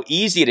 regardless of how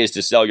easy it is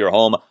to sell your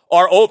home,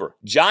 are over.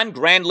 John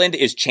Granlund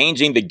is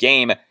changing the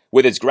game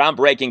with his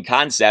groundbreaking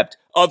concept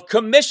of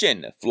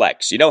commission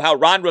flex. You know how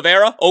Ron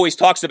Rivera always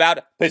talks about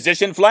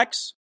position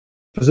flex?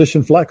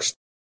 Position flex.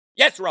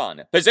 Yes,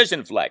 Ron,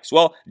 position flex.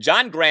 Well,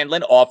 John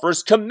Granlund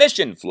offers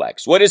commission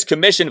flex. What is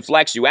commission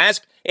flex, you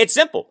ask? It's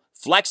simple.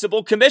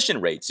 Flexible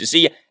commission rates. You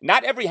see,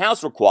 not every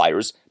house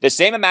requires the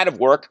same amount of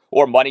work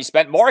or money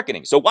spent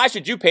marketing. So why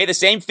should you pay the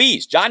same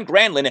fees? John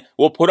Granlund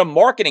will put a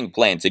marketing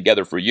plan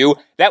together for you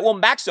that will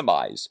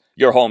maximize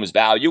your home's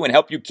value and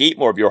help you keep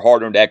more of your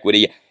hard-earned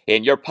equity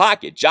in your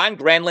pocket. John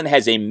Granlund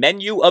has a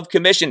menu of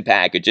commission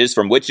packages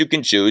from which you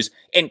can choose,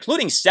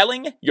 including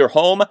selling your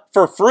home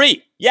for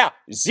free. Yeah,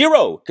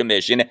 zero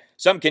commission.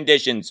 Some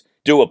conditions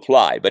do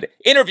apply, but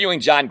interviewing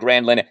John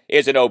Granlund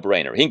is a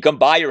no-brainer. He can come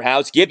by your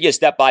house, give you a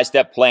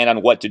step-by-step plan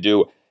on what to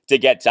do to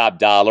get top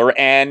dollar,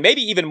 and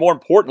maybe even more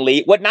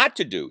importantly, what not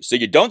to do, so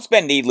you don't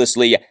spend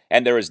needlessly,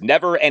 and there is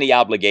never any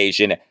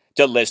obligation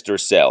to list or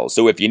sell.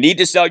 So if you need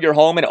to sell your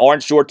home and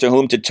aren't sure to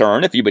whom to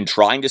turn, if you've been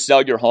trying to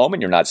sell your home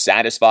and you're not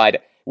satisfied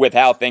with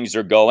how things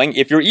are going,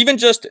 if you're even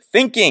just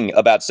thinking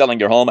about selling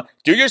your home,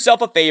 do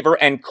yourself a favor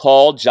and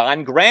call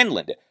John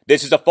Granlund.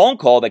 This is a phone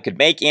call that could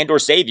make and or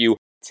save you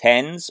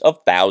tens of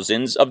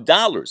thousands of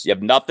dollars. You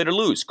have nothing to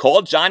lose.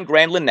 Call John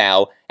Granlund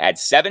now at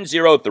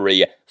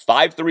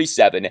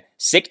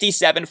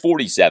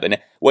 703-537-6747.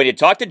 When you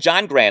talk to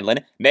John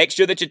Granlund, make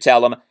sure that you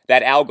tell him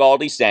that Al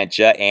Galdi sent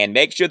you, and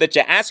make sure that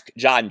you ask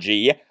John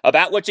G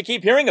about what you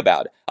keep hearing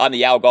about on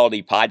the Al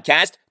Galdi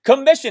podcast,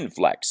 Commission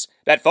Flex.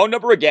 That phone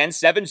number again,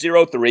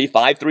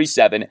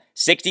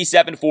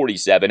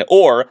 703-537-6747,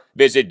 or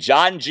visit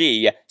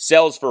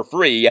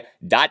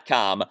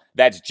johngsellsforfree.com.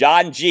 That's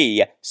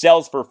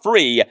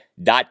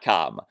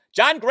johngsellsforfree.com.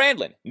 John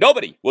Granlund,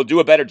 nobody will do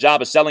a better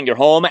job of selling your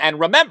home, and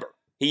remember,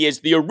 he is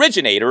the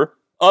originator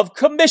of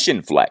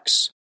Commission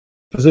Flex.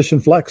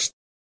 Position Flex.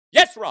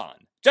 Yes, Ron,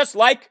 just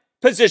like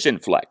Position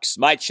Flex.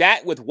 My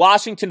chat with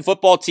Washington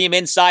football team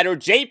insider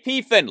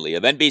JP Finlay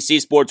of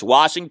NBC Sports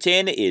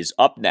Washington is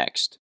up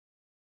next.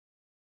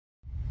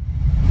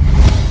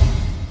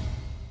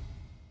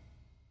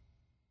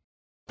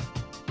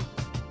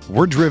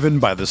 We're driven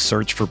by the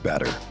search for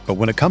better. But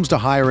when it comes to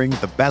hiring,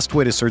 the best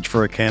way to search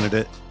for a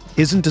candidate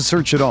isn't to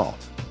search at all.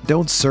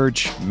 Don't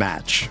search,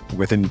 match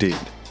with Indeed.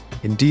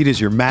 Indeed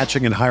is your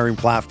matching and hiring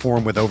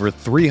platform with over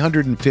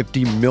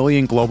 350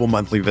 million global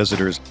monthly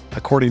visitors,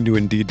 according to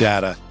Indeed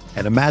data,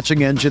 and a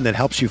matching engine that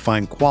helps you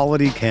find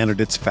quality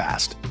candidates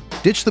fast.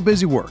 Ditch the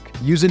busy work.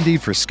 Use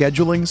Indeed for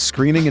scheduling,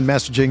 screening, and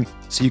messaging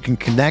so you can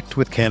connect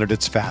with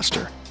candidates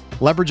faster.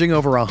 Leveraging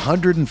over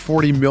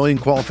 140 million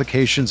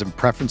qualifications and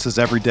preferences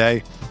every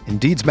day,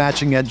 Indeed's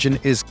matching engine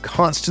is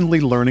constantly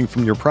learning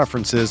from your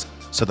preferences,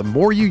 so the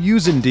more you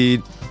use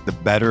Indeed, the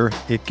better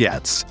it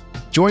gets.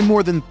 Join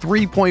more than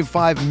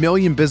 3.5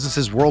 million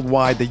businesses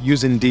worldwide that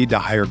use Indeed to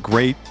hire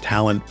great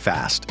talent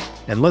fast.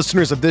 And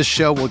listeners of this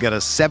show will get a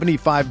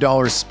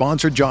 $75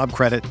 sponsored job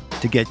credit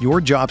to get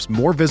your jobs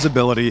more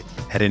visibility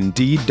at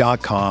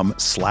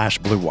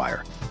Indeed.com/Blue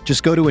Wire.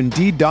 Just go to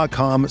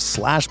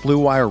Indeed.com/Blue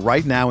Wire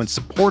right now and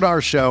support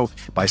our show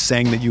by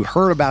saying that you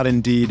heard about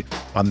Indeed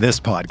on this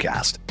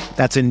podcast.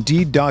 That's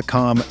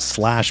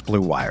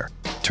Indeed.com/Blue Wire.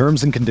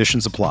 Terms and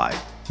conditions apply.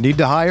 Need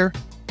to hire?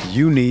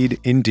 You need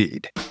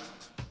Indeed.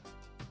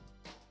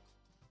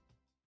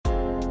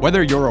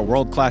 Whether you're a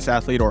world-class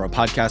athlete or a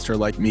podcaster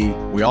like me,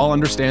 we all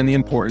understand the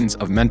importance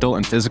of mental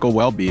and physical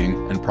well-being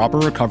and proper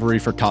recovery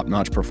for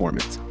top-notch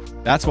performance.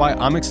 That's why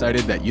I'm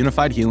excited that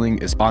Unified Healing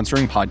is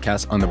sponsoring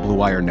podcasts on the Blue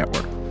Wire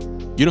Network.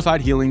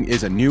 Unified Healing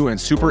is a new and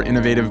super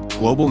innovative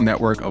global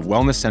network of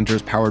wellness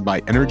centers powered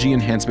by Energy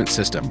Enhancement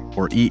System,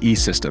 or EE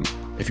System.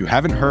 If you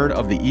haven't heard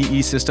of the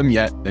EE System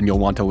yet, then you'll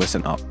want to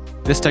listen up.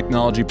 This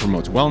technology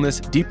promotes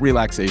wellness, deep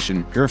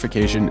relaxation,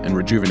 purification, and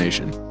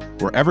rejuvenation.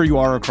 Wherever you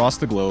are across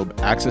the globe,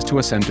 access to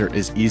a center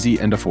is easy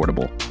and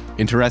affordable.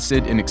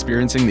 Interested in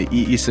experiencing the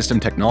EE System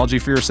technology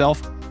for yourself?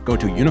 Go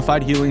to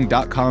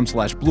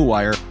unifiedhealing.com/Blue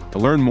Wire to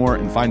learn more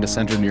and find a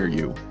center near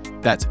you.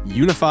 That's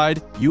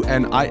unified,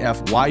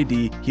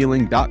 UNIFYD,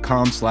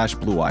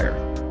 healing.com/Blue Wire.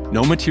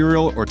 No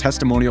material or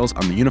testimonials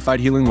on the Unified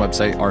Healing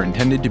website are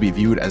intended to be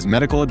viewed as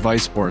medical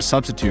advice or a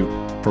substitute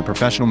for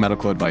professional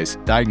medical advice,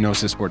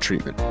 diagnosis, or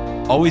treatment.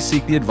 Always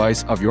seek the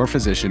advice of your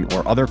physician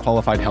or other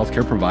qualified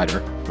healthcare provider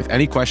with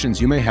any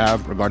questions you may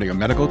have regarding a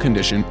medical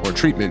condition or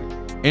treatment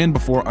and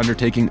before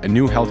undertaking a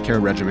new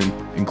healthcare regimen,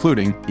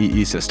 including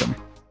EE System.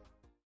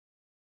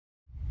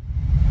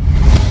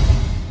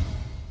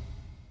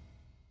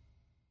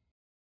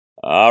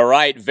 All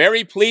right,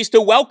 very pleased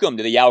to welcome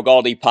to the Al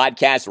Galdi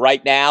podcast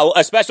right now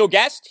a special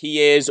guest. He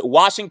is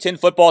Washington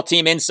football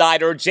team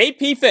insider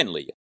JP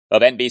Finlay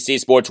of NBC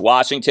Sports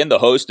Washington, the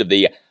host of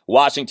the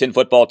Washington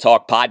Football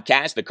Talk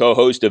podcast, the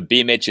co-host of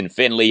B. Mitch and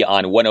Finlay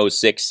on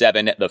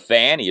 106.7 The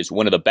Fan. He is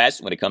one of the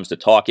best when it comes to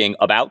talking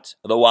about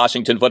the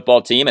Washington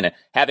football team and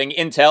having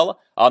intel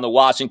on the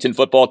Washington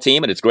football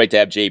team, and it's great to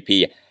have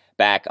JP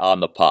back on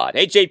the pod.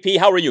 Hey, JP,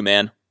 how are you,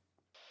 man?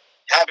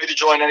 Happy to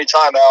join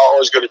anytime, Al.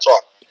 Always good to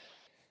talk.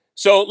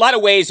 So a lot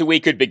of ways that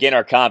we could begin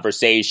our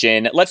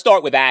conversation. Let's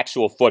start with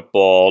actual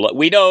football.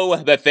 We know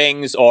that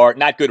things are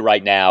not good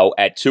right now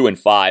at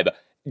 2-5.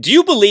 Do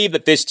you believe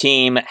that this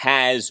team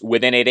has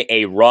within it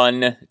a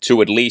run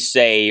to at least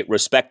say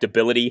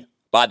respectability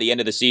by the end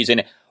of the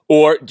season?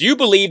 Or do you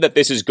believe that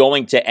this is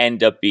going to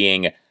end up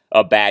being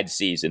a bad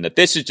season, that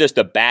this is just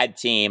a bad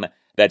team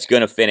that's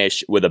going to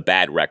finish with a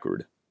bad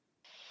record?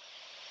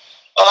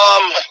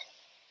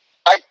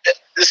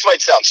 This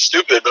might sound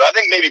stupid, but I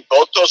think maybe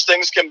both those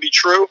things can be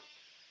true.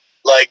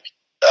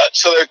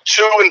 So they're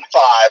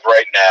 2-5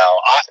 right now.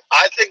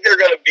 I think they're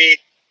going to beat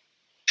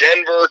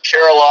Denver,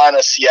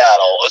 Carolina,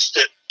 Seattle.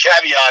 The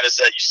caveat is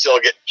that you still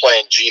get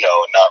playing Geno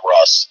and not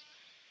Russ.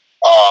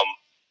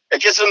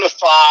 It gets them to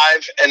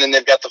 5, and then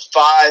they've got the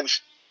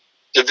 5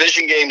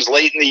 division games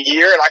late in the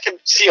year, and I can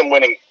see them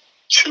winning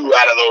 2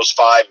 out of those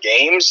 5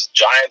 games.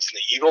 Giants and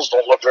the Eagles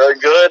don't look very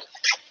good.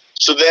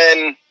 So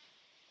then,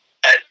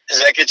 does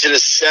that get you to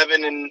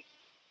 7-10?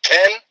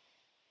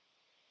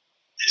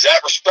 Is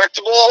that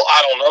respectable?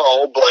 I don't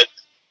know, but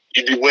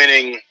you'd be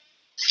winning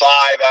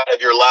 5 out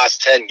of your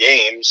last 10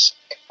 games.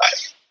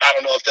 I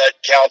don't know if that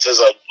counts as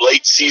a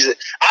late season.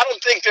 I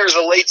don't think there's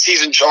a late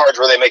season charge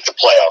where they make the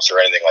playoffs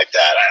or anything like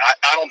that.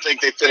 I don't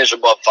think they finish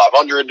above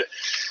 500.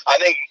 I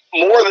think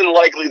more than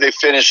likely they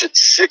finish at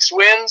 6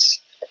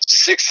 wins,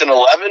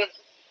 6-11.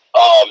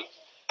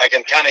 I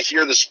can kind of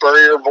hear the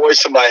Spurrier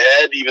voice in my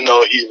head, even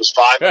though he was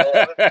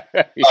 5-11.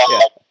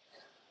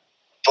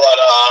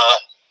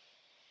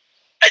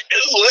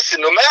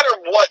 Listen, no matter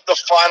what the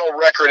final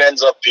record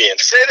ends up being,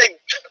 say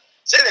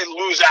they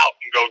lose out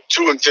and go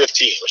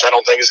 2-15, which I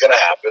don't think is going to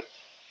happen.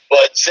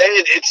 But say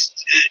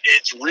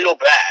it's real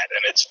bad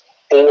and it's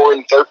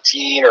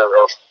 4-13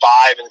 or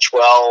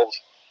 5-12.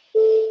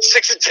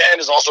 6-10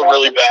 is also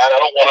really bad. I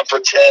don't want to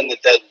pretend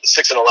that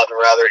 6-11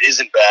 rather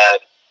isn't bad.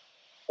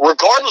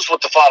 Regardless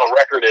what the final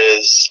record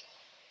is,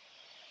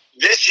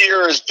 this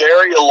year is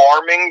very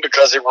alarming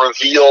because it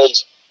revealed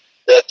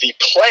that the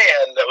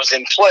plan that was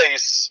in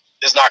place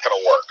is not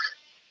going to work.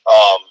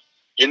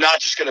 You're not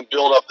just going to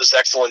build up this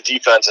excellent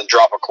defense and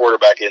drop a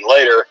quarterback in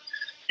later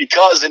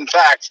because, in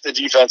fact, the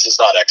defense is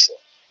not excellent.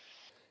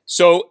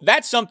 So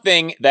that's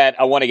something that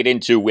I want to get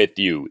into with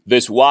you,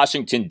 this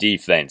Washington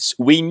defense.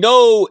 We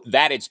know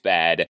that it's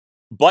bad,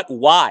 but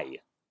why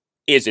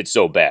is it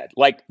so bad?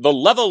 Like, the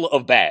level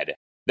of bad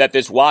that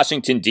this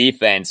Washington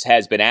defense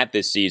has been at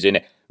this season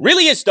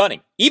really is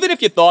stunning. Even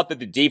if you thought that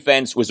the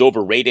defense was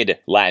overrated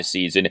last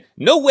season,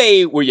 no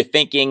way were you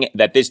thinking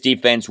that this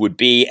defense would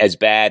be as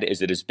bad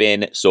as it has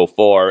been so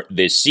far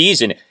this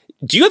season.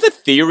 Do you have a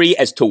theory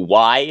as to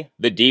why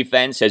the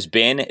defense has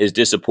been as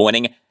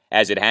disappointing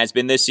as it has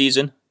been this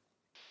season?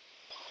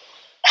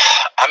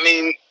 I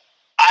mean,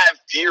 I have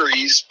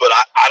theories, but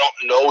I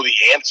don't know the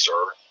answer.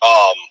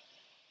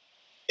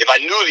 If I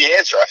knew the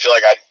answer, I feel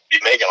like I'd be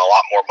making a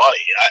lot more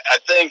money. I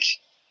think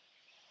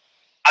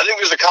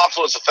there's a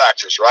confluence of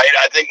factors, right?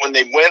 I think when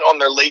they went on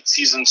their late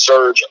season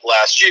surge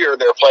last year,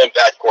 they were playing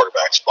bad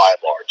quarterbacks by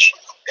and large.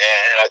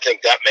 And I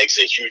think that makes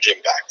a huge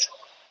impact.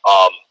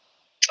 I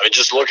mean,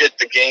 just look at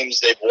the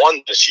games they've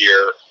won this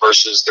year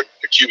versus the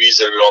QBs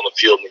that have been on the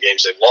field in the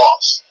games they've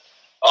lost.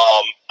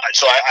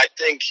 So I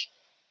think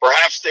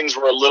perhaps things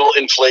were a little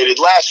inflated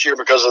last year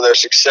because of their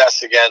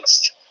success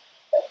against –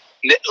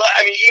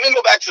 I mean, even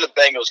go back to the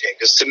Bengals game,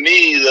 because to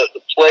me,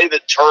 the play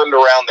that turned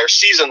around their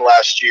season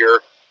last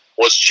year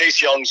was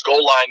Chase Young's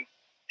goal line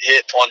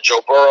hit on Joe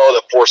Burrow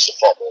that forced the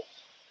fumble.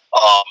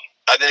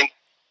 I think,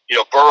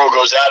 Burrow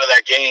goes out of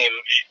that game.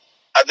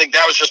 I think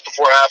that was just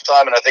before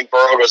halftime, and I think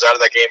Burrow goes out of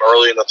that game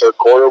early in the third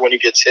quarter when he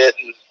gets hit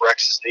and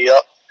wrecks his knee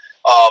up.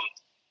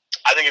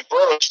 I think if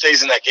Burrow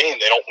stays in that game,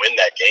 they don't win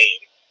that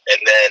game.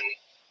 And then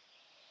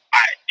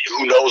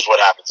who knows what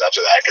happens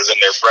after that, because then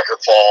their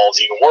record falls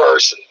even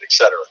worse, and et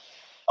cetera.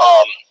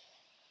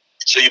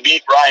 So you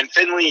beat Ryan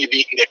Finley, you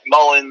beat Nick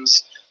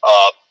Mullins,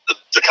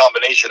 the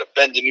combination of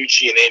Ben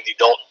DiNucci and Andy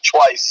Dalton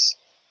twice.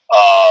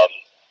 I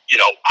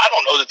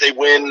don't know that they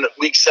win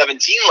Week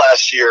 17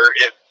 last year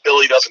if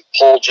Billy doesn't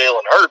pull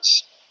Jalen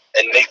Hurts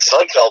and Nate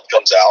Sudfeld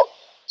comes out.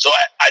 So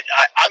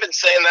I've been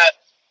saying that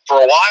for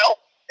a while,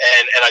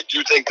 and I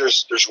do think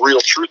there's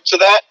real truth to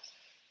that.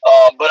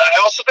 But I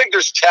also think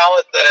there's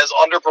talent that has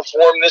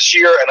underperformed this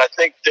year, and I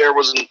think there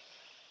was an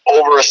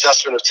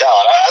over-assessment of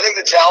talent. I think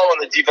the talent on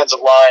the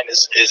defensive line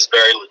is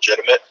very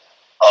legitimate.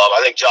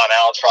 I think John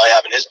Allen's probably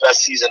having his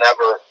best season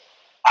ever.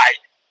 I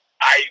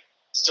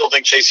still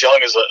think Chase Young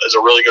is a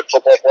really good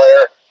football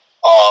player.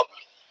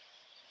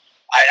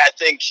 I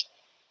think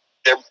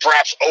they're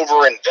perhaps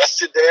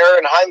over-invested there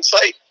in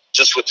hindsight,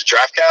 just with the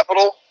draft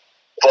capital.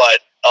 But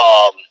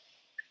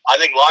I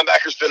think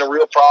linebacker's been a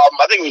real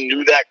problem. I think we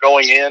knew that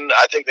going in.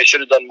 I think they should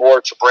have done more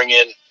to bring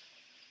in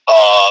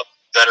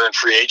veteran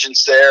free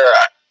agents there.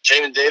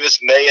 Jamin Davis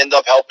may end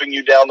up helping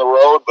you down the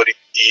road, but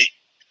he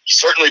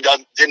certainly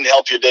didn't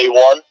help you day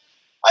one.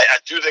 I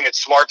do think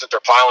it's smart that they're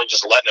finally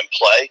just letting him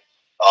play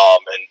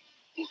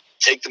and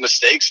take the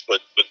mistakes,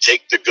 but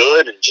take the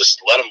good and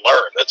just let him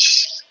learn.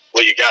 That's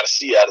what you got to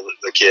see out of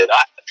the kid.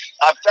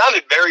 I found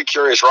it very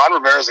curious. Ron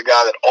Rivera is a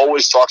guy that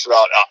always talks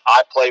about,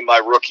 I play my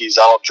rookies,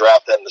 I don't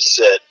draft them to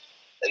sit.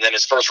 And then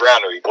his first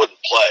rounder, he wouldn't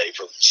play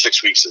for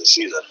 6 weeks of the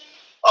season.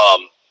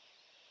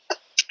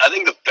 I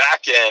think the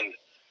back end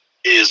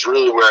is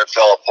really where it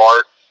fell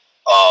apart.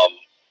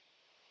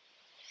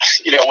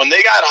 When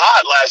they got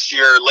hot last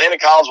year, Landon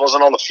Collins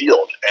wasn't on the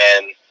field,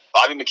 and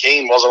Bobby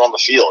McCain wasn't on the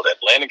field. And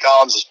Landon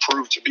Collins has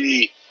proved to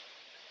be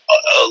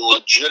a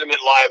legitimate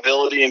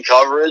liability in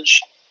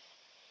coverage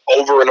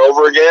over and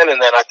over again.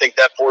 And then I think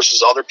that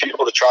forces other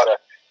people to try to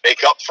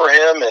make up for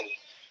him. And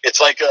it's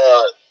like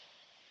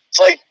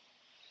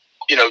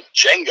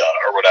Jenga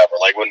or whatever.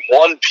 Like when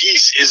one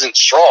piece isn't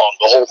strong,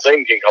 the whole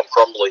thing can come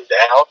crumbling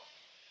down.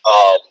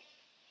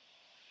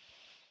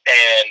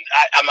 And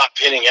I'm not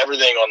pinning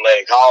everything on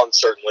Landon Collins,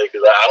 certainly,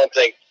 because I don't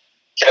think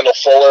Kendall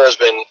Fuller has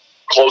been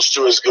close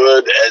to as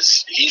good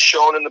as he's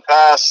shown in the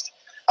past.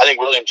 I think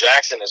William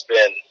Jackson has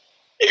been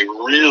a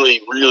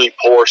really, really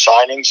poor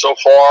signing so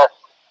far.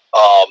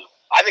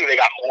 I think they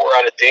got more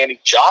out of Danny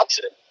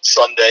Johnson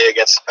Sunday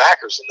against the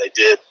Packers than they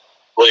did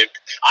William.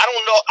 I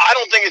don't know. I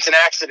don't think it's an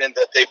accident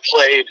that they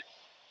played,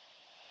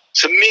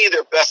 to me,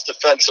 their best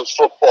defensive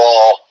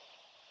football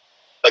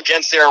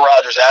against Aaron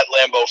Rodgers at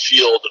Lambeau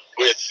Field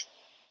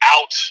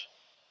without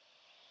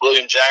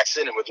William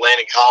Jackson and with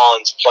Landon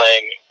Collins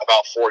playing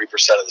about 40%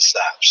 of the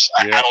snaps.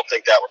 I don't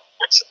think that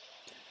reflects it.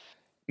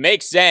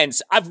 Makes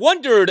sense. I've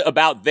wondered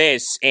about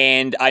this,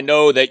 and I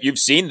know that you've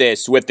seen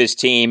this with this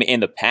team in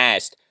the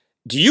past.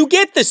 Do you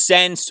get the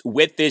sense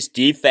with this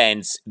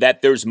defense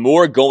that there's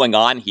more going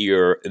on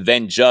here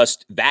than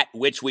just that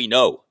which we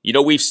know? You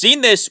know, we've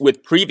seen this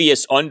with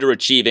previous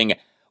underachieving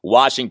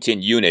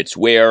Washington units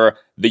where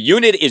the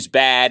unit is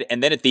bad,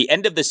 and then at the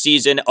end of the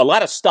season, a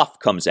lot of stuff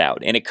comes out,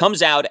 and it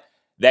comes out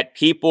that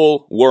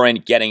people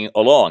weren't getting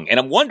along. And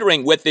I'm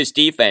wondering with this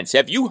defense,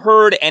 have you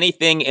heard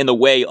anything in the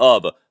way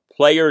of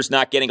players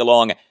not getting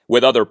along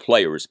with other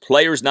players,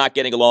 players not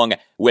getting along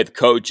with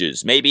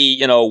coaches, maybe,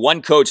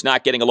 one coach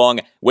not getting along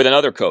with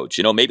another coach,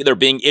 maybe there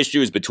being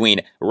issues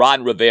between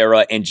Ron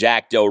Rivera and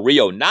Jack Del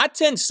Rio, not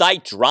to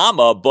incite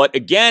drama, but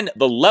again,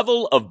 the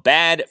level of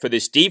bad for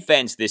this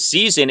defense this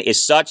season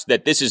is such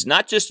that this is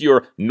not just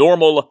your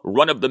normal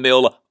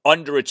run-of-the-mill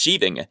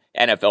underachieving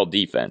NFL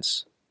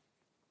defense.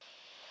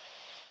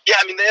 Yeah,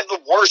 I mean, they have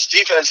the worst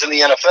defense in the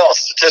NFL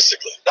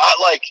statistically, not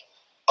like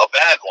a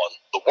bad one,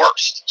 the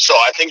worst. So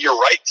I think you're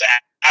right to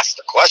ask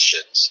the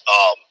questions.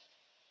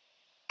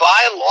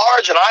 By and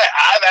large, and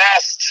I've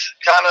asked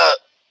kind of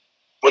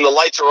when the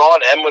lights are on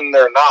and when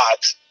they're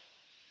not,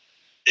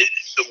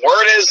 the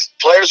word is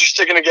players are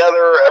sticking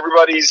together.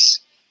 Everybody's,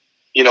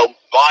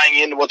 buying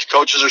into what the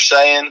coaches are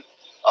saying.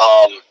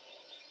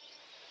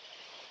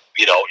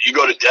 You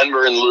go to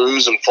Denver and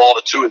lose and fall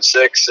to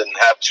 2-6 and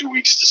have 2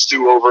 weeks to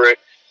stew over it,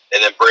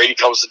 and then Brady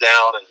comes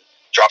down and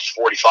drops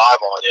 45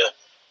 on you.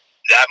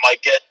 That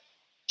might get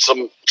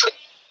some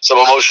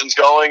emotions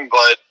going,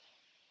 but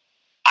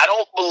I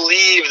don't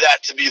believe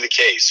that to be the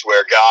case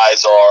where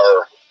guys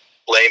are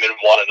blaming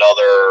one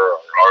another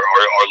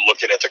or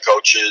looking at the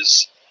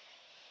coaches.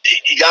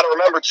 You got to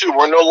remember, too,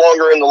 we're no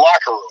longer in the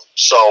locker room.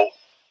 So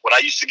when I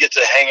used to get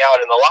to hang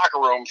out in the locker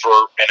room for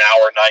an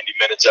hour, 90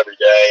 minutes every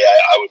day,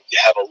 I would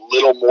have a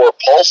little more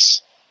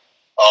pulse.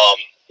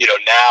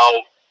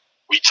 Now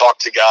we talk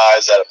to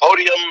guys at a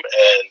podium,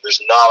 and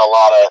there's not a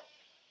lot of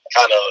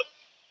kind of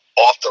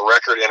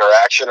off-the-record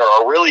interaction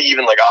or really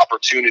even like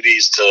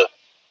opportunities to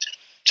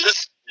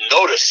just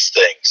notice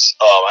things.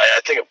 I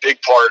think a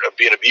big part of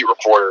being a beat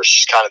reporter is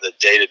just kind of the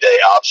day-to-day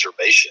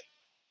observation,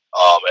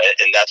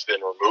 and that's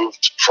been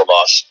removed from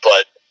us.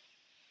 But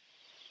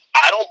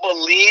I don't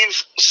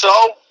believe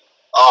so.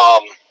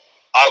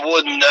 I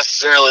wouldn't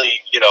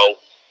necessarily,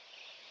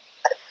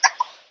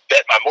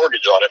 bet my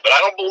mortgage on it, but I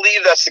don't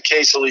believe that's the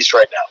case, at least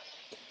right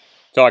now.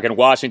 Talking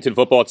Washington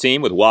football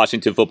team with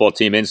Washington football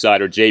team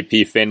insider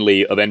JP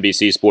Finlay of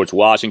NBC Sports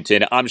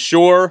Washington. I'm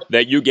sure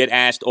that you get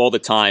asked all the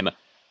time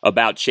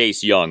about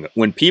Chase Young.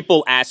 When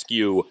people ask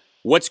you,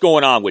 what's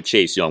going on with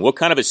Chase Young? What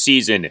kind of a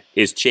season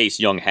is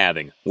Chase Young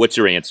having? What's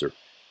your answer?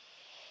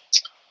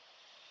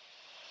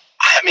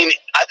 I mean,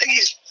 I think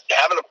he's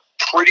having a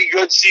pretty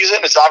good season.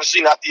 It's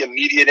obviously not the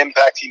immediate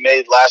impact he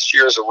made last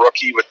year as a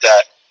rookie with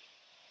that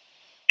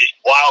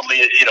wildly,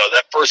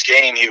 that first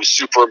game he was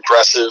super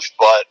impressive,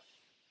 but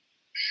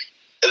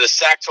the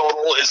sack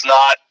total is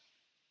not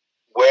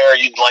where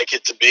you'd like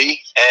it to be.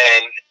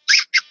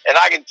 And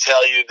I can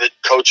tell you that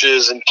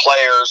coaches and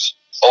players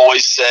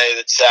always say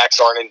that sacks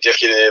aren't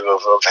indicative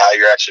of how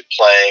you're actually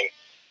playing.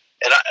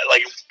 And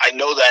I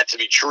know that to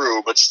be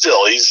true, but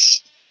still,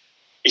 he's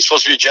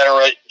supposed to be a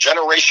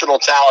generational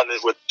talent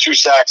with 2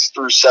 sacks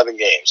through 7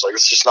 games.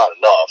 It's just not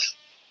enough.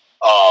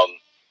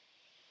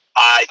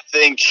 I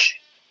think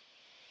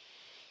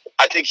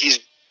at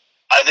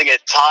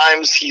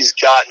times he's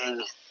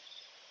gotten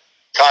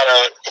kind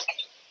of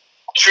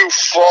too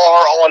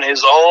far on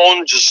his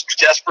own, just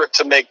desperate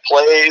to make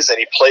plays, and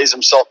he plays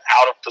himself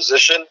out of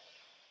position.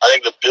 I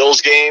think the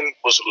Bills game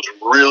was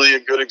really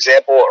a good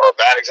example, or a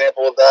bad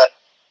example of that,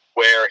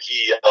 where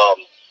he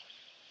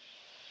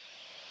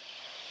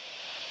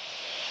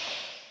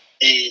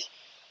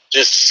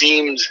just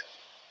seemed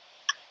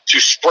to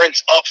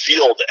sprint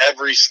upfield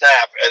every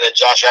snap, and then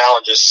Josh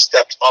Allen just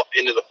stepped up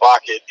into the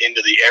pocket,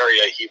 into the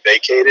area he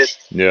vacated.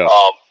 Yeah.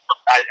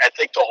 I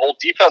think the whole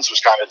defense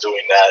was kind of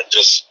doing that.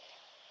 Just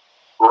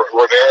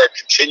Rivera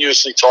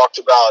continuously talked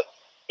about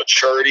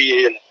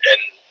maturity and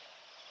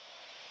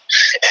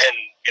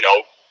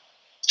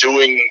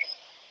doing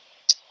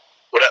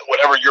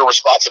whatever your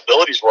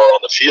responsibilities were on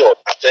the field.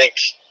 I think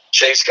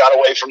Chase got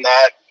away from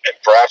that, and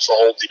perhaps the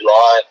whole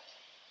D-line.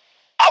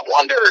 I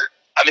wonder,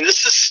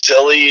 this is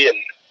silly and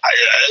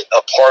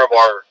a part of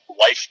our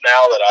life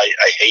now that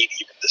I hate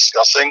even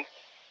discussing,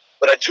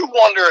 but I do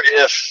wonder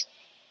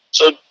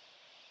so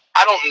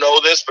I don't know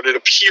this, but it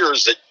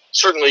appears that,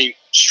 certainly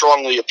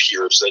strongly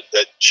appears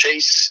that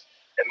Chase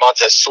and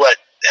Montez Sweat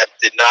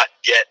did not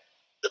get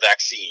the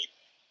vaccine.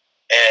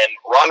 And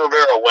Ron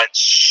Rivera went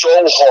so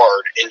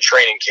hard in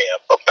training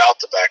camp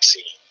about the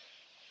vaccine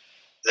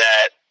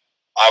that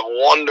I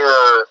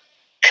wonder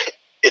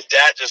if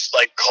that just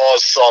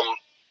caused some,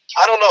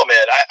 I don't know,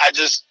 man.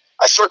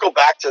 I circle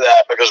back to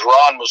that because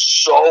Ron was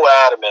so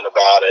adamant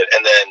about it,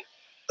 and then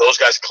those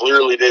guys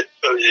clearly did,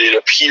 it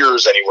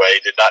appears anyway,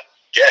 did not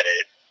get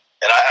it.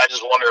 And I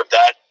just wonder if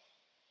that,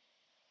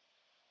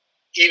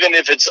 even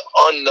if it's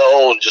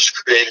unknown, just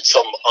created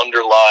some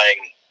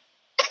underlying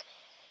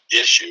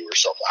issue or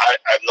something. I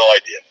have no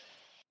idea.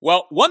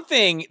 Well, one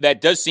thing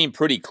that does seem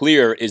pretty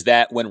clear is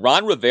that when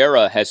Ron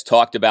Rivera has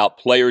talked about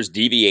players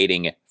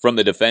deviating from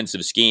the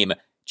defensive scheme,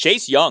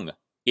 Chase Young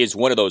is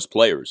one of those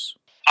players.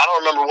 I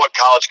don't remember what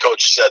college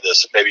coach said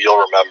this. Maybe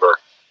you'll remember.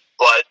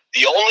 But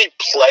the only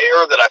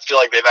player that I feel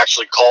like they've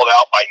actually called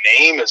out by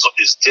name is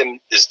Tim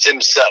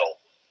Settle.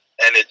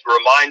 And it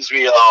reminds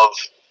me of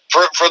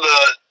for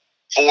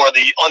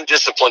the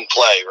undisciplined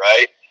play,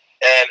 right?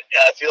 And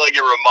I feel like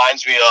it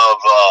reminds me of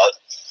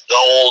the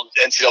old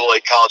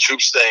NCAA college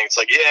hoops thing. It's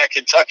like, yeah,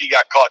 Kentucky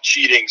got caught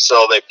cheating,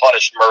 so they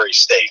punished Murray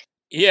State.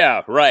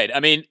 Yeah, right. I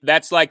mean,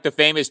 that's like the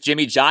famous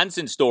Jimmy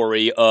Johnson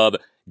story of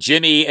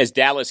Jimmy, as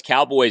Dallas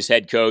Cowboys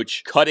head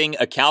coach, cutting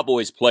a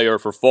Cowboys player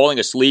for falling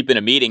asleep in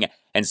a meeting.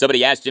 And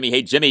somebody asked Jimmy,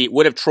 hey, Jimmy,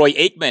 what if Troy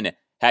Aikman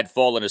had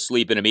fallen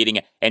asleep in a meeting?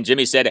 And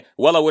Jimmy said,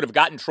 well, I would have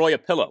gotten Troy a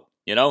pillow.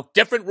 You know,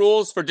 different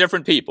rules for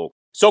different people.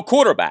 So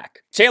quarterback,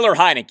 Taylor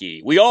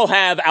Heinicke. We all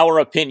have our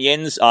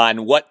opinions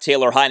on what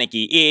Taylor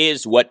Heinicke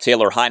is, what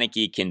Taylor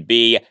Heinicke can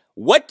be.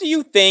 What do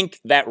you think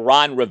that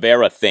Ron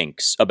Rivera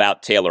thinks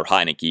about Taylor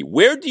Heinicke?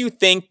 Where do you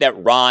think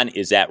that Ron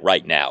is at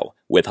right now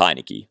with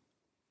Heinicke?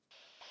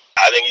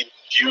 I think he'd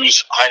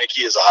use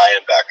Heinicke as a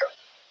high-end backup.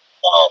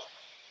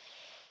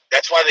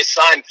 That's why they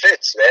signed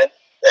Fitz, man.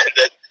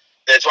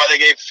 That's why they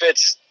gave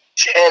Fitz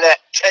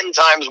 10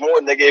 times more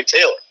than they gave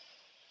Taylor.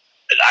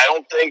 And I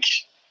don't think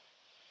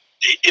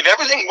if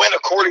everything went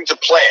according to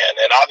plan,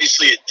 and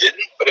obviously it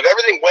didn't, but if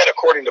everything went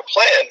according to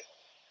plan,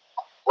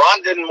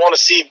 Ron didn't want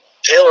to see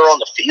Taylor on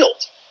the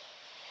field.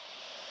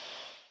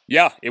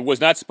 Yeah, it was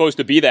not supposed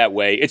to be that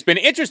way. It's been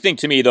interesting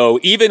to me, though,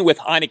 even with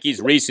Heinicke's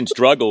recent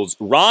struggles,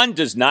 Ron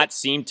does not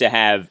seem to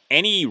have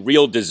any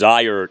real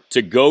desire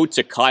to go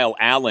to Kyle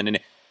Allen. And,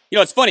 you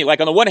know, it's funny,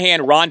 like on the one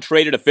hand, Ron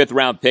traded a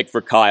 5th-round pick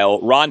for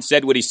Kyle. Ron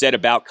said what he said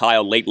about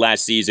Kyle late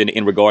last season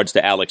in regards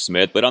to Alex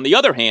Smith. But on the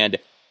other hand,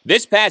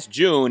 this past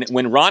June,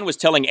 when Ron was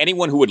telling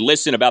anyone who would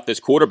listen about this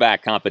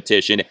quarterback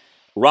competition,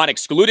 Ron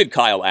excluded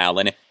Kyle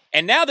Allen.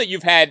 And now that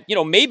you've had, you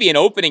know, maybe an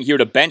opening here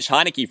to bench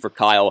Heinicke for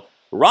Kyle,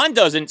 Ron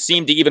doesn't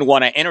seem to even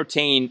want to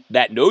entertain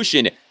that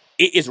notion.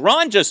 Is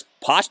Ron just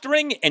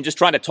posturing and just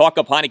trying to talk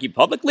up Heinicke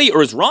publicly,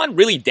 or is Ron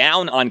really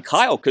down on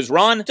Kyle? Because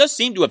Ron does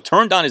seem to have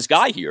turned on his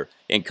guy here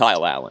in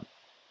Kyle Allen.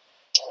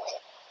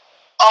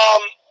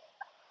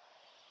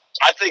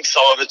 I think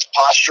some of it's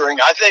posturing.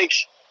 I think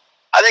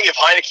if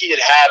Heinicke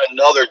had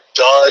another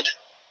dud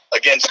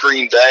against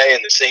Green Bay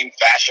in the same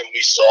fashion we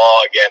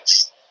saw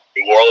against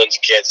New Orleans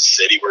and Kansas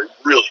City, where he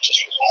really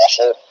just was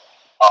awful,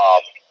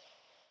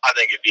 I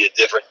think it'd be a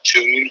different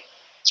tune,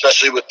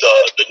 especially with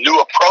the new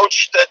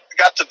approach that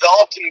got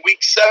developed in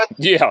Week 7.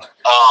 Yeah.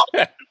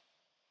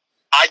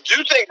 I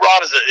do think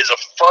Ron is a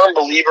firm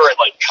believer in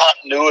like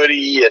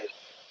continuity and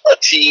a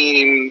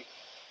team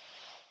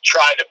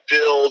trying to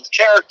build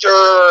character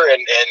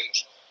and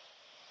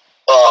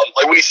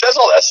like when he says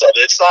all that stuff,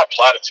 it's not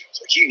platitudes.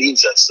 Like he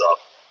means that stuff.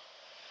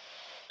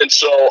 And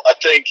so I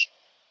think,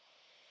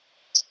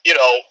 you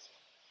know,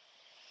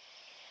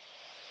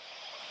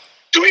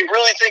 do we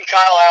really think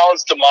Kyle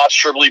Allen's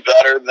demonstrably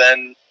better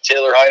than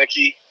Taylor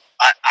Heinicke?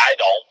 I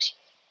don't.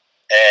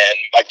 And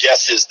my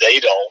guess is they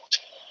don't.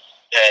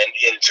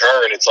 And in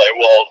turn, it's like,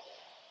 well,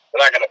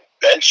 we're not going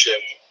to bench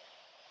him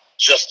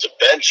just to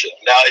bench him.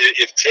 Now,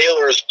 if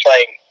Taylor is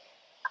playing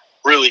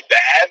really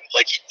bad,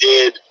 like he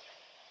did,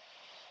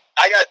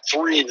 I got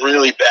 3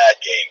 really bad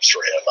games for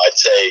him. I'd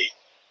say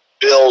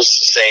Bills,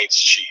 Saints,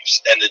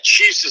 Chiefs. And the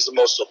Chiefs is the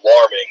most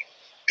alarming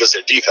because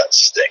their defense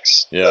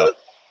stinks. Yeah. The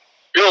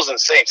Bills and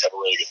Saints have a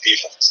really good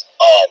defense.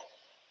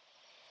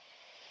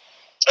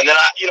 And then,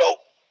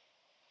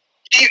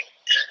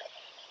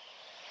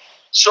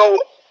 so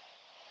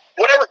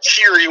whatever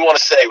tier you want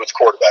to say with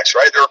quarterbacks,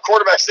 right? There are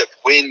quarterbacks that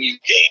win you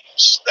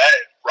games.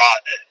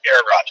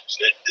 Aaron Rodgers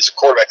is a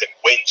quarterback that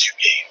wins you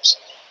games.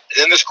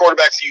 And then there's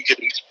quarterbacks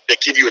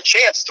that give you a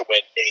chance to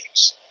win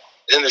games.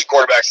 And then there's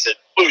quarterbacks that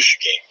lose you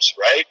games,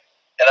 right?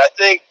 And I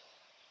think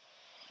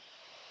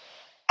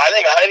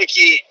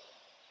Heinicke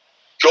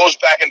goes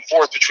back and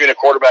forth between a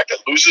quarterback that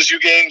loses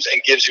you games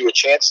and gives you a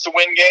chance to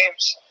win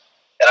games.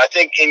 And I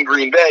think in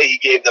Green Bay, he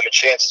gave them a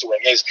chance to win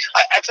games.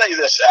 I tell you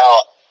this,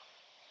 Al,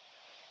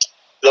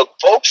 the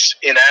folks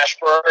in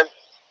Ashburn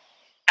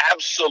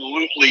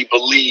absolutely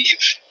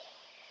believe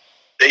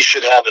they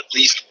should have at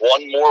least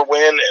one more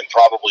win and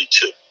probably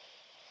 2.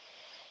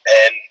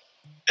 And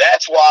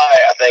that's why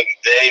I think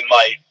they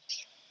might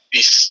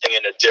be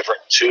singing a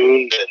different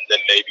tune than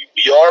maybe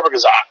we are,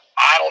 because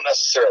I don't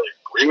necessarily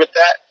agree with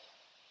that.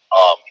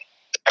 I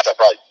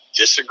probably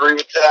disagree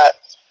with that.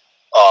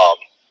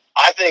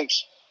 I think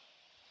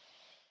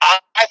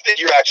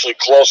you're actually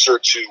closer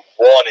to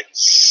 1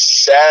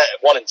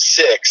 and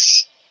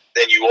 6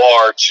 than you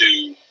are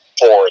to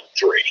 4 and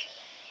 3.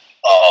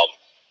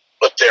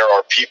 But there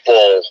are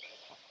people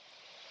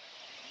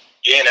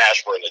in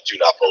Ashburn that do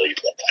not believe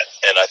that,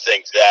 and I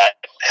think that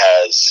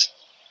has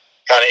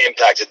kind of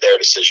impacted their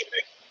decision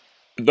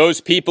making.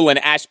 Those people in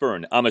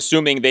Ashburn, I'm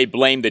assuming they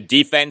blame the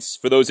defense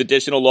for those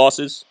additional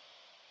losses?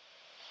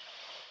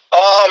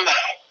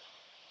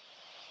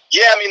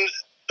 Yeah, I mean,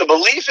 the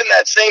belief in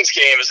that Saints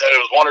game is that it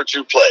was one or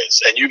two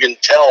plays, and you can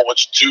tell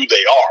which two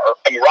they are.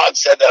 I mean, Rod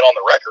said that on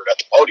the record at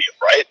the podium,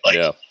 right? Like,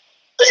 yeah.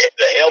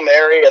 the Hail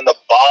Mary and the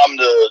bomb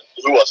to,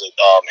 who was it?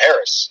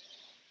 Harris.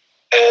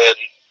 And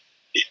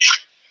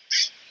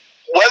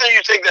whether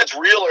you think that's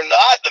real or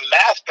not, the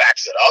math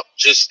backs it up.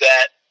 Just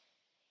that,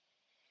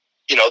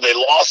 you know, they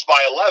lost by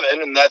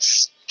 11, and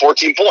that's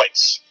 14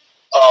 points.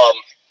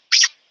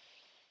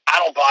 I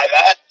don't buy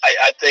that.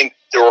 I think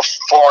there were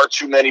far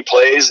too many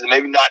plays, and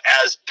maybe not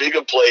as big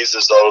of plays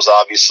as those,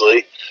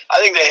 obviously. I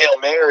think the Hail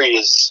Mary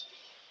is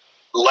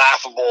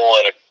laughable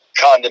and a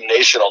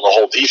condemnation on the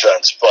whole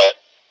defense, but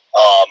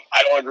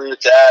I don't agree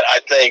with that. I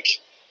think,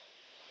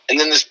 and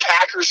then this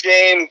Packers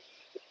game,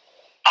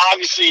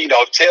 obviously, you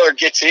know, Taylor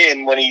gets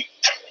in when him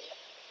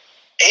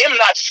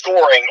not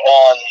scoring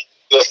on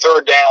the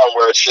third down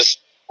where it's just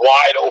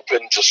wide open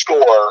to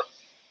score,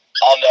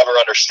 I'll never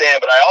understand.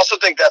 But I also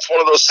think that's one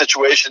of those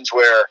situations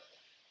where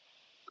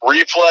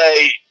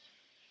replay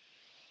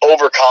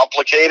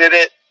overcomplicated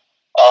it.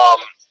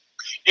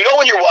 You know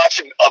when you're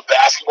watching a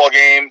basketball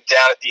game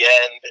down at the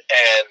end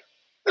and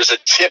there's a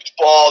tipped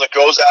ball that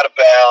goes out of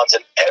bounds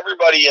and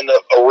everybody in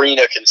the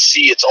arena can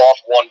see it's off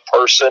one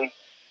person,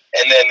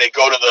 and then they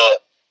go to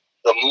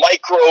the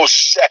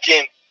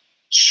microsecond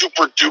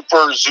super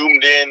duper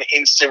zoomed in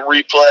instant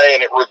replay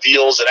and it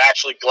reveals it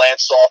actually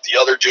glanced off the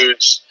other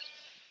dude's,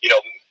 you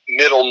know,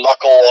 middle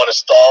knuckle on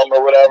his thumb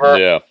or whatever.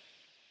 Yeah.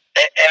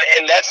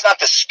 And that's not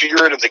the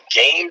spirit of the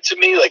game to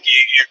me. Like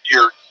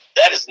you're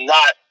that is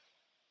not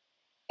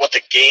what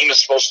the game is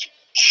supposed to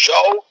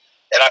show.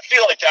 And I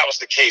feel like that was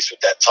the case with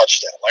that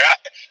touchdown. Like,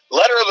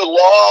 letter of the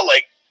law,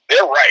 like,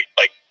 they're right.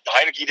 Like,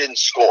 Heineke didn't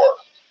score.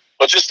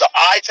 But just the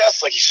eye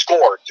test, like, he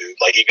scored, dude.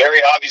 Like, he very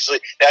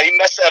obviously – now, he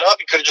messed that up.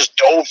 He could have just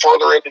dove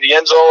further into the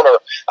end zone, or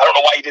I don't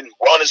know why he didn't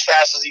run as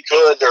fast as he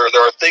could. There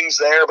are things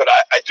there, but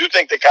I do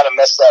think they kind of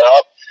messed that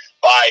up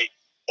by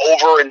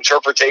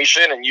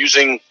over-interpretation and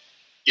using,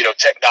 you know,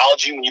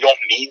 technology when you don't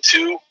need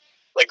to.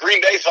 Like,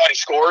 Green Bay thought he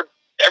scored.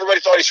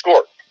 Everybody thought he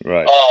scored.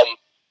 Right.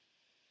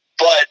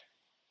 But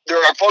there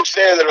are folks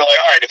there that are like,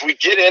 all right, if we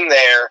get in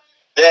there,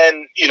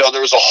 then, you know, there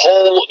was a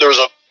PI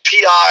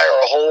or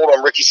a hold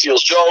on Ricky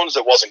Seals-Jones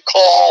that wasn't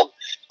called.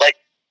 Like,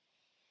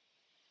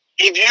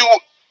 if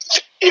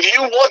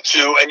you want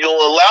to and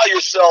you'll allow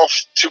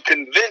yourself to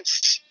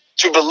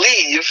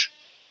believe,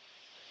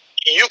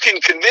 you can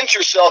convince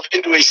yourself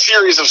into a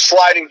series of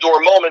sliding door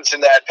moments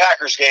in that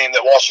Packers game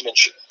that Washington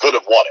could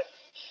have won it.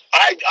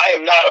 I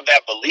am not of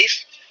that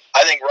belief.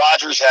 I think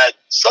Rodgers had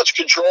such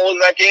control in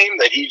that game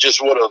that he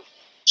just would have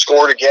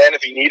scored again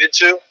if he needed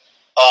to.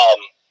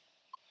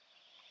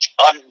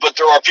 But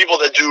there are people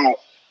that do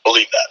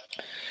believe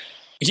that.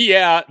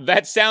 Yeah,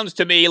 that sounds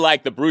to me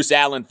like the Bruce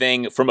Allen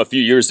thing from a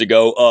few years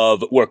ago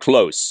of we're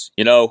close.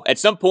 You know, at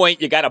some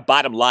point you got to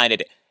bottom line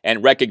it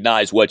and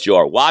recognize what you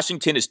are.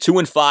 Washington is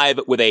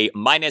 2-5 with a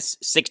minus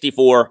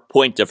 64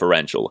 point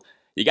differential.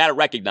 You got to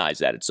recognize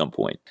that at some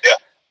point. Yeah.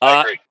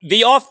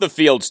 The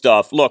off-the-field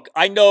stuff, look,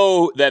 I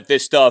know that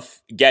this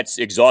stuff gets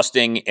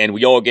exhausting and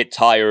we all get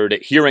tired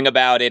hearing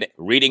about it,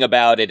 reading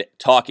about it,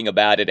 talking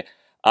about it.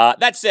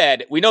 That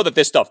said, we know that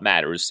this stuff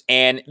matters,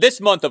 and this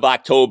month of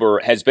October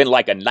has been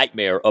like a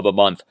nightmare of a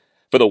month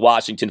for the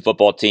Washington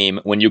football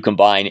team when you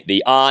combine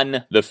the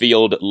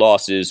on-the-field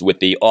losses with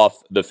the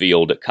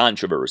off-the-field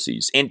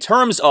controversies. In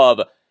terms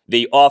of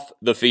the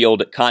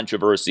off-the-field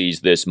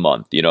controversies this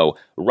month, you know,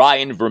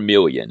 Ryan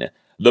Vermillion,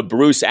 the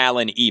Bruce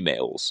Allen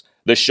emails,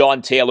 the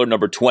Sean Taylor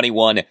number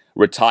 21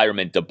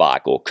 retirement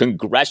debacle,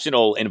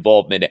 congressional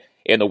involvement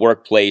in the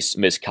workplace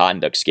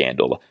misconduct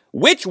scandal.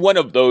 Which one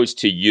of those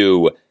to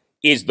you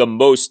is the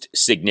most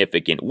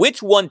significant?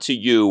 Which one to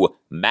you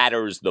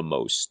matters the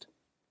most?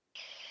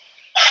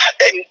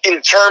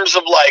 In terms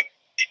of like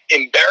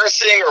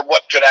embarrassing or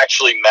what could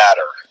actually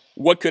matter?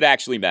 What could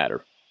actually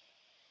matter?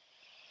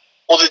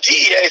 Well, the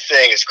DEA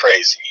thing is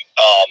crazy.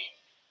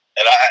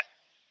 And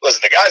listen,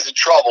 the guy's in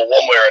trouble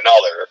one way or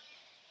another.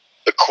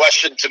 The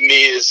question to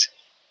me is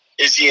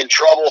he in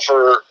trouble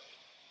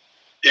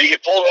did he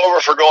get pulled over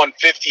for going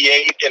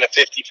 58 in a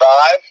 55?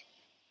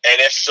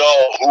 And if so,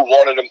 who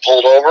wanted him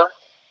pulled over?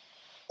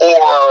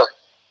 Or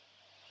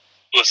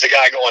was the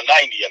guy going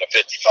 90 in a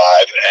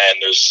 55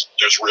 and there's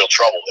real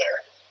trouble there?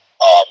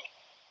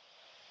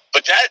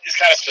 But that is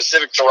kind of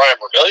specific to Ryan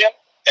Vermillion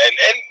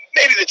and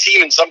maybe the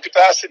team in some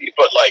capacity,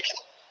 but like,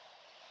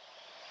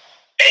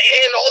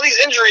 and all these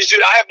injuries,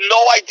 dude, I have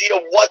no idea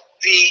what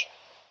the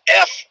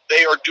F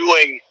they are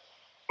doing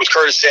with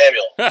Curtis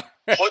Samuel.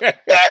 Put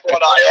back on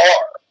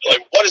IR.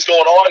 Like, what is going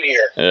on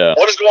here? Yeah.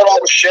 What is going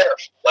on with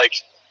Sheriff? Like,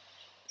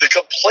 the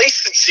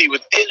complacency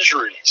with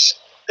injuries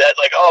that,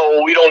 like, oh,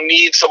 well, we don't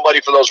need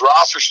somebody for those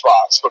roster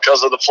spots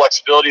because of the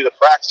flexibility of the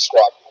practice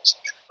squad rules.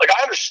 Like,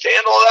 I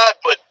understand all that,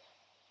 but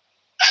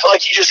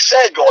like you just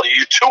said, Goldie,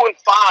 you're 2-5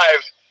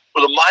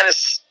 with a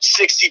minus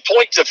 60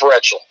 point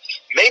differential.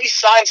 Maybe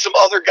sign some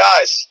other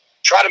guys.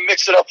 Try to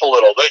mix it up a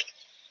little.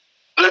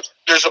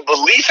 There's a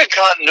belief in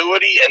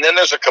continuity, and then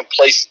there's a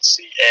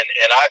complacency,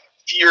 and I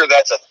fear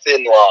that's a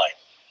thin line.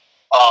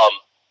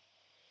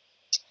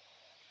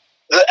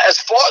 The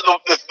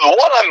the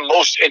one I'm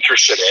most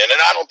interested in, and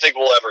I don't think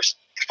we'll ever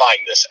find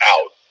this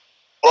out,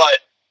 but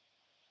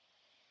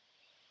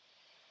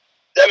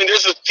I mean,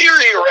 there's a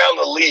theory around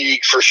the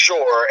league for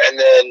sure, and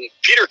then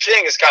Peter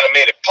King has kind of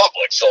made it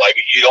public, so like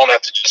you don't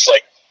have to just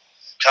like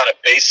kind of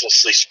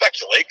baselessly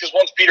speculate, because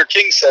once Peter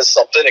King says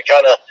something, it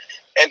kind of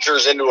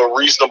enters into a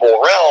reasonable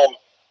realm.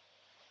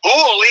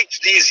 Who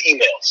leaked these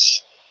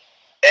emails?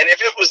 And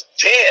if it was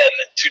Dan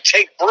to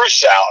take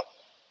Bruce out,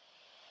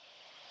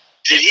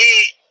 did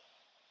he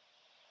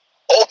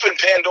open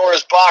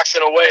Pandora's box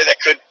in a way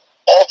that could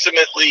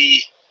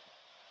ultimately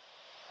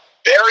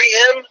bury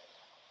him?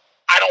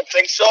 I don't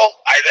think so.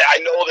 I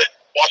know that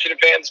Washington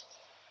fans,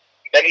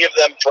 many of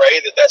them pray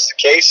that that's the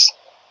case.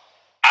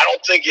 I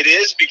don't think it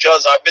is,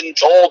 because I've been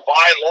told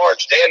by and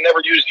large Dan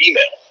never used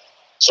email.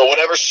 So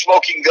whatever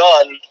smoking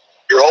gun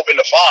you're hoping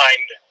to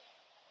find,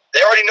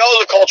 they already know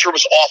the culture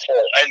was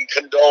awful and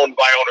condoned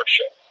by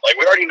ownership. Like,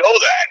 we already know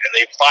that.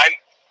 And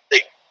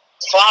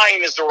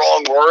fine is the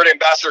wrong word.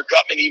 Ambassador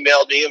Gutman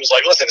emailed me and was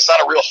like, listen, it's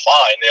not a real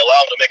fine. They allow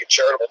them to make a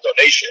charitable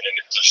donation. And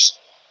it's just,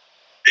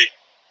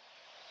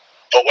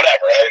 but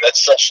whatever. I mean,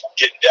 that's such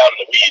getting down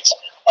in the weeds.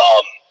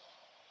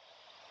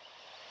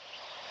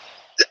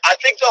 I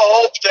think the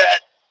hope that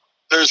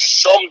there's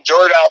some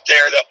dirt out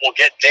there that will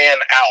get Dan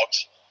out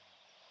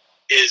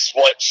is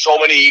what so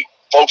many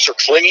folks are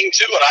clinging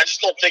to, and I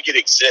just don't think it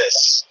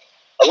exists.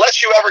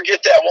 Unless you ever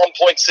get that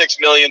 $1.6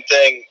 million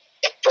thing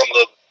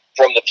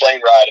from the plane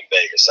ride in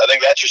Vegas. I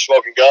think that's your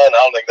smoking gun. I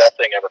don't think that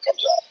thing ever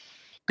comes out.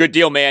 Good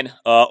deal, man.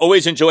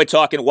 Always enjoy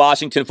talking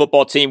Washington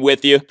football team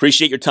with you.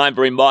 Appreciate your time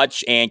very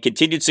much, and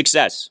continued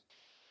success.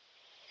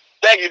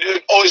 Thank you,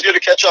 dude. Always good to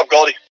catch up,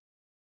 Goldie.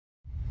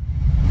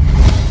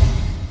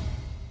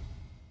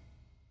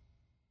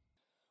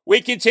 We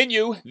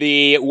continue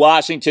the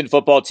Washington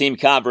football team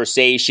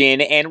conversation,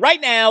 and right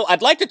now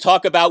I'd like to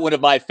talk about one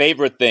of my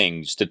favorite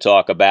things to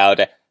talk about,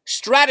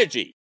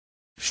 strategy.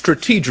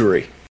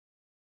 Strategery.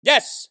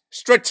 Yes,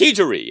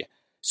 strategery.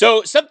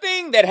 So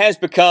something that has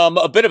become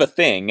a bit of a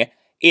thing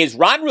is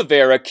Ron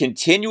Rivera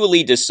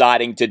continually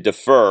deciding to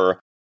defer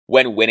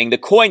when winning the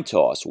coin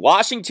toss.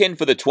 Washington,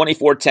 for the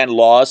 24-10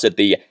 loss at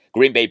the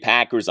Green Bay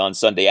Packers on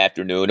Sunday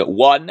afternoon,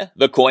 won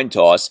the coin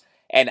toss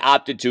and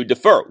opted to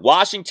defer.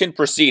 Washington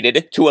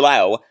proceeded to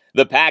allow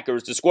the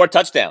Packers to score a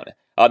touchdown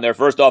on their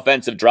first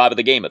offensive drive of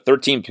the game, a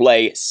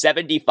 13-play,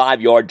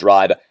 75-yard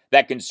drive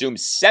that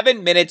consumed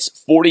 7 minutes,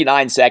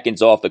 49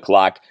 seconds off the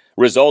clock,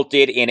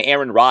 resulted in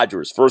Aaron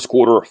Rodgers' first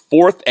quarter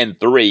 4th and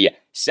 3,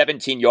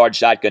 17-yard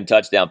shotgun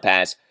touchdown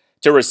pass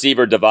to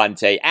receiver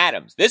Davante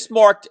Adams. This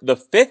marked the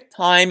 5th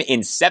time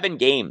in 7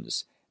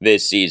 games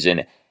this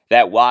season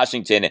that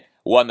Washington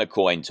won the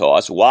coin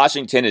toss.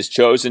 Washington has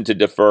chosen to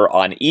defer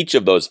on each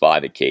of those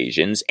 5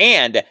 occasions,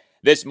 and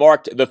this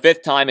marked the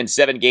 5th time in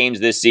 7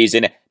 games this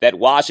season that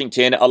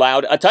Washington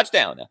allowed a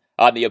touchdown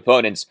on the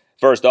opponent's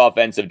first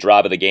offensive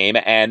drive of the game,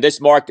 and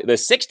this marked the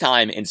 6th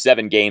time in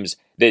 7 games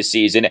this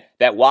season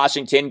that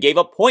Washington gave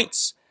up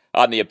points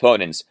on the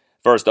opponent's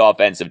first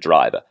offensive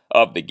drive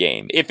of the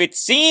game. If it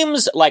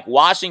seems like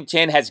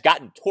Washington has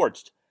gotten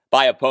torched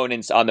by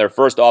opponents on their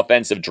first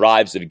offensive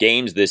drives of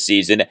games this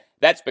season,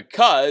 that's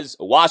because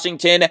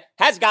Washington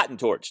has gotten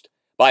torched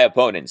by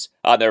opponents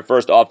on their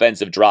first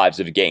offensive drives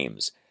of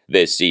games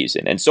this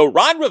season. And so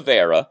Ron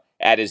Rivera,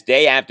 at his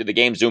day after the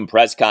game Zoom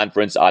press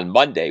conference on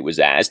Monday, was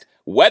asked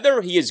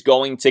whether he is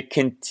going to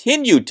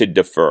continue to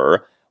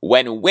defer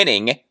when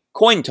winning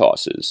coin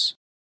tosses.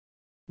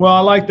 Well, I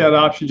like that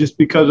option just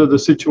because of the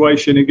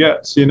situation it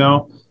gets, you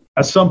know.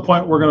 At some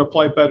point, we're going to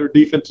play better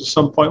defense. At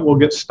some point, we'll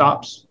get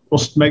stops.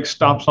 We'll make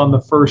stops on the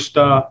first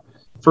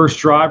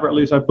drive, or at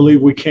least I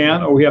believe we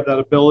can, or we have that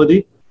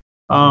ability.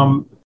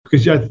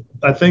 Because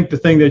I think the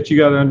thing that you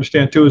got to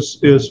understand, too,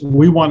 is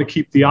we want to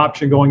keep the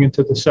option going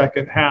into the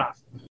second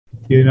half.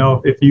 You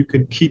know, if you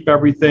can keep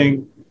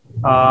everything,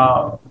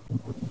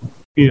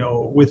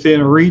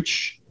 within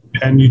reach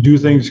and you do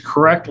things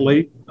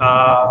correctly,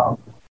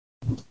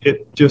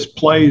 it just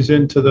plays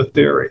into the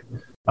theory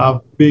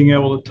of being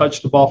able to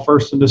touch the ball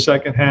first in the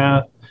second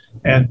half,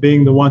 and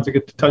being the one to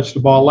get to touch the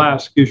ball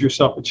last gives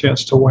yourself a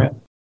chance to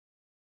win.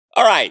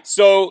 All right,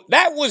 so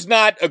that was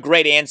not a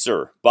great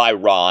answer by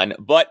Ron,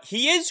 but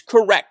he is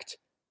correct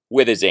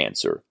with his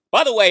answer.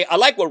 By the way, I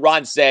like what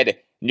Ron said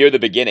near the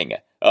beginning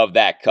of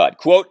that cut.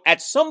 Quote,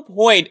 at some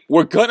point,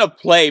 we're going to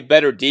play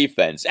better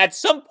defense. At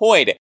some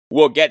point,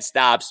 we'll get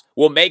stops,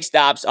 we'll make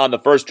stops on the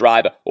first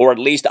drive, or at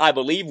least I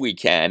believe we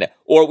can,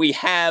 or we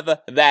have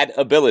that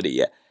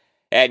ability.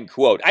 End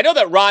quote. I know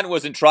that Ron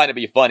wasn't trying to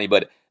be funny,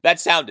 but that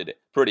sounded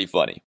pretty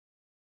funny.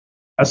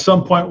 At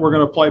some point, we're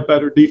going to play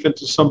better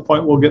defense. At some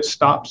point, we'll get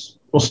stops.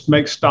 We'll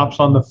make stops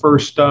on the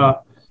first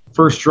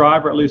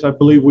drive, or at least I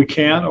believe we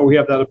can, or we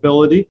have that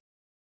ability.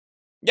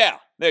 Yeah,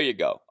 there you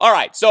go. All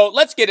right, so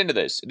let's get into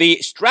this. The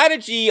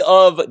strategy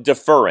of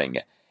deferring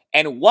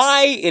and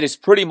why it is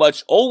pretty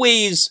much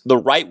always the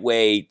right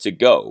way to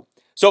go.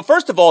 So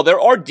first of all, there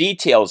are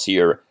details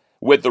here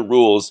with the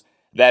rules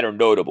that are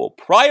notable.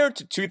 Prior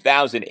to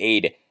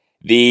 2008,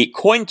 the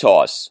coin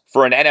toss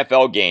for an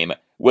NFL game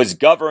was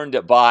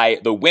governed by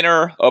the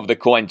winner of the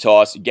coin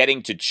toss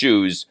getting to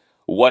choose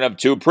one of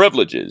two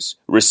privileges: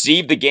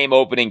 receive the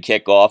game-opening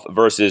kickoff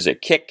versus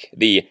kick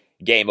the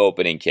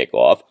game-opening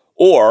kickoff,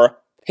 or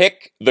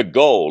pick the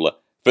goal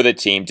for the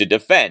team to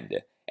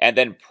defend. And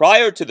then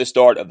prior to the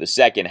start of the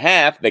second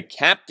half, the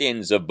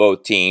captains of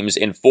both teams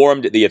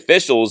informed the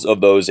officials of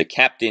those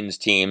captains'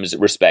 teams'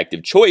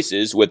 respective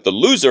choices, with the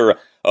loser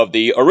of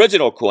the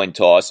original coin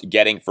toss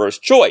getting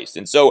first choice.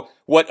 And so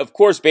what, of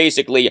course,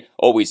 basically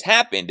always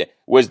happened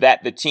was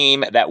that the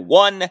team that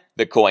won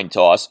the coin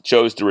toss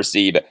chose to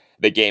receive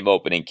the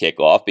game-opening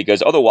kickoff,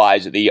 because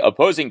otherwise the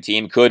opposing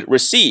team could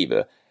receive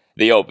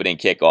the opening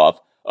kickoff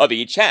of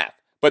each half.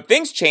 But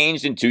things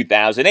changed in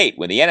 2008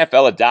 when the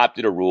NFL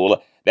adopted a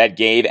rule that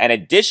gave an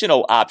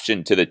additional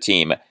option to the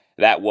team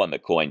that won the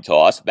coin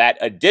toss. That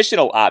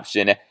additional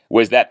option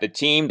was that the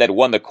team that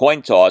won the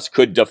coin toss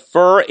could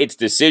defer its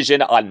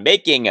decision on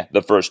making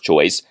the first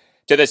choice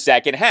to the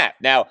second half.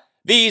 Now,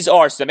 these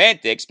are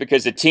semantics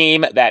because the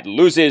team that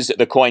loses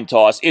the coin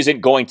toss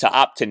isn't going to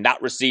opt to not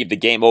receive the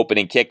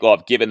game-opening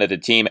kickoff, given that the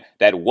team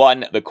that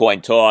won the coin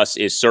toss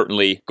is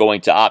certainly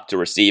going to opt to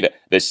receive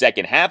the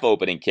second half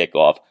opening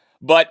kickoff.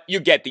 But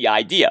you get the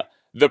idea.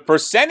 The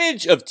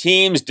percentage of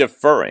teams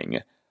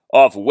deferring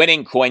of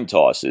winning coin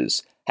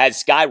tosses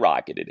has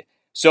skyrocketed.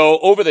 So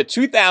over the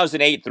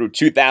 2008 through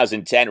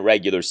 2010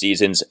 regular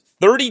seasons,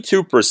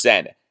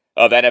 32%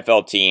 of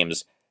NFL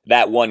teams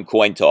that won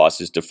coin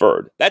tosses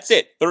deferred. That's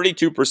it,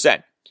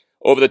 32%.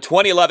 Over the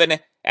 2011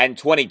 and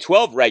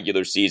 2012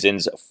 regular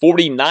seasons,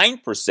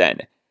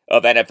 49%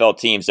 of NFL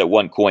teams that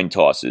won coin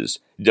tosses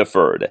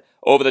deferred.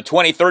 Over the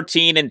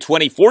 2013 and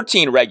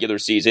 2014 regular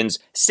seasons,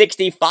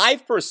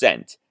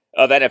 65%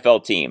 of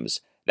NFL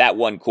teams that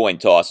won coin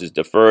tosses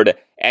deferred.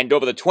 And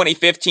over the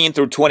 2015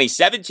 through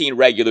 2017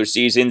 regular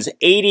seasons,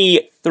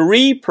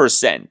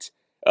 83%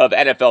 of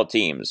NFL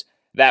teams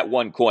that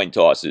won coin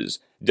tosses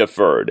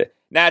deferred.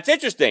 Now, it's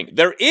interesting.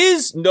 There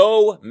is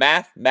no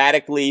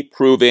mathematically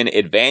proven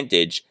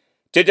advantage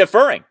to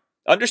deferring.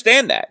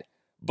 Understand that.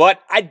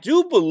 But I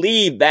do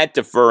believe that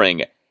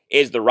deferring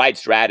is the right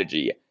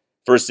strategy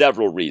for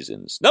several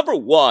reasons. Number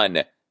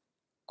one,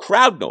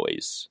 crowd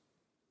noise.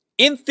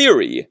 In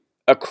theory,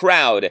 a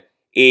crowd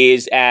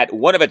is at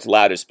one of its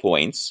loudest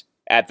points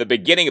at the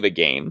beginning of a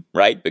game,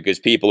 right? Because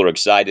people are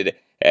excited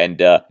and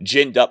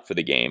ginned up for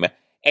the game.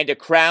 And a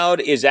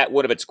crowd is at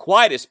one of its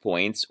quietest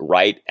points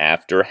right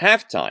after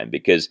halftime,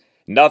 because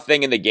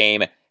nothing in the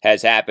game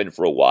has happened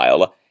for a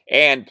while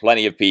and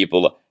plenty of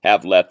people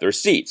have left their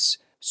seats.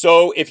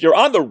 So if you're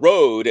on the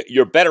road,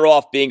 you're better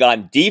off being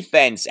on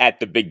defense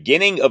at the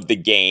beginning of the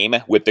game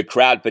with the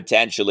crowd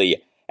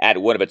potentially at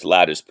one of its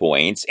loudest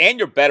points, and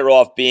you're better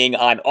off being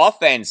on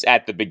offense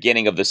at the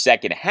beginning of the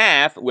second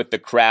half with the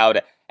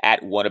crowd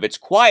at one of its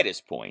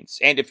quietest points.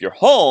 And if you're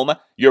home,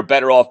 you're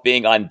better off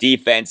being on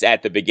defense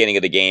at the beginning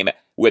of the game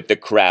with the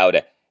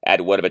crowd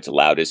at one of its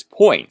loudest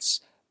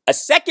points. A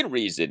second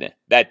reason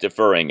that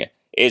deferring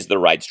is the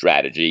right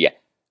strategy,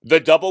 the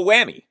double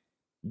whammy.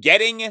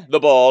 Getting the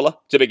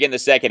ball to begin the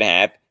second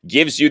half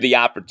gives you the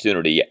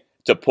opportunity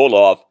to pull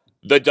off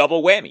the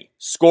double whammy,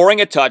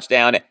 scoring a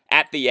touchdown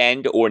at the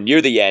end or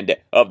near the end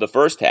of the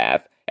first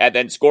half, and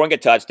then scoring a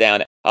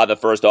touchdown on the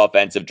first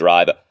offensive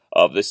drive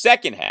of the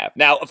second half.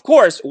 Now, of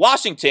course,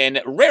 Washington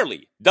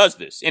rarely does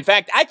this. In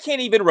fact, I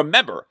can't even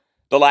remember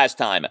the last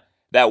time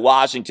that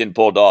Washington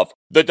pulled off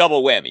the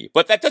double whammy.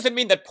 But that doesn't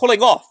mean that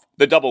pulling off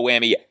the double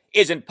whammy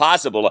isn't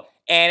possible.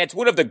 And it's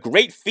one of the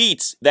great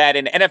feats that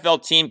an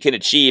NFL team can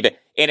achieve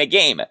in a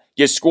game.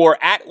 You score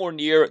at or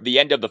near the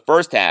end of the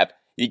first half,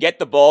 you get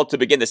the ball to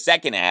begin the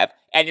second half,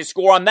 and you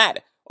score on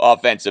that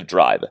offensive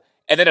drive.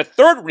 And then a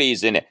third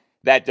reason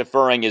that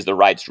deferring is the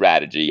right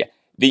strategy,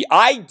 the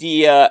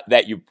idea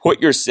that you put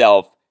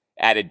yourself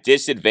at a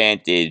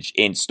disadvantage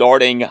in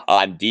starting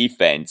on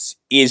defense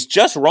is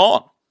just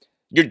wrong.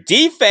 Your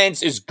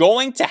defense is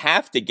going to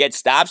have to get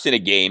stops in a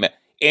game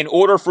in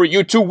order for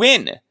you to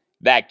win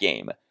that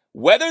game.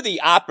 Whether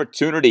the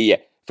opportunity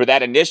for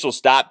that initial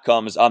stop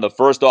comes on the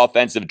first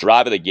offensive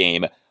drive of the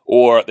game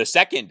or the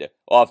second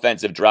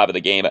offensive drive of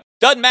the game,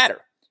 doesn't matter.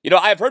 You know,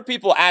 I've heard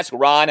people ask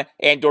Ron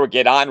and/or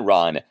get on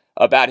Ron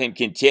about him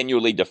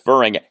continually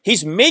deferring.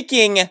 He's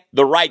making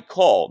the right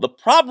call. The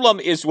problem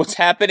is what's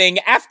happening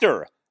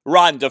after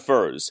Ron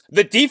defers.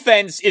 The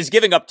defense is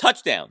giving up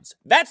touchdowns.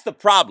 That's the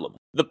problem.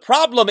 The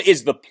problem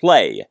is the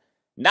play,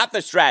 not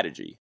the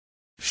strategy.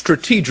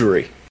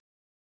 Strategery.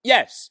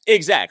 Yes,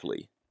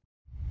 exactly.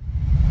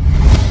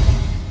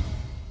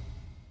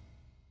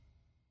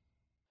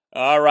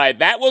 All right,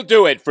 that will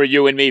do it for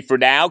you and me for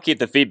now. Keep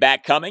the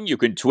feedback coming. You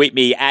can tweet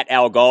me at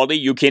Al Galdi.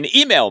 You can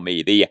email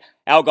me, the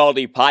Al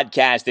Galdi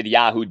podcast at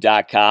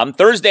yahoo.com.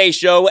 Thursday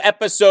show,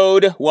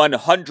 episode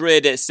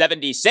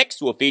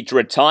 176, will feature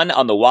a ton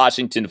on the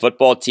Washington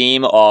football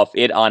team off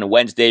it on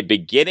Wednesday,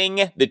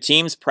 beginning the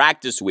team's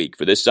practice week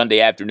for this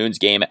Sunday afternoon's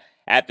game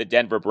at the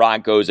Denver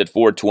Broncos at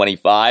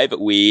 4:25.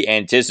 We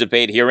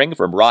anticipate hearing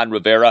from Ron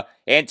Rivera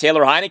and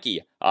Taylor Heineke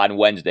on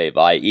Wednesday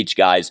via each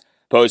guy's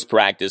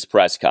post-practice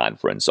press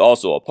conference.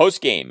 Also, a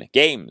post-game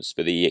games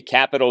for the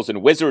Capitals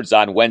and Wizards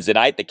on Wednesday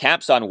night. The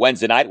Caps on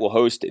Wednesday night will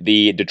host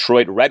the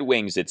Detroit Red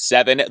Wings at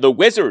 7. The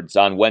Wizards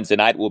on Wednesday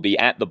night will be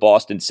at the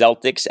Boston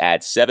Celtics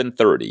at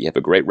 7:30. Have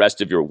a great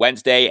rest of your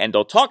Wednesday, and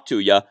I'll talk to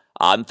you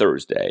on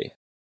Thursday.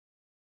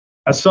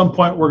 At some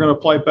point, we're going to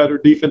play better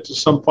defense. At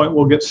some point,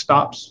 we'll get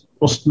stops.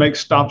 We'll make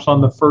stops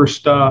on the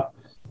first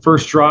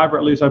drive, or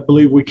at least I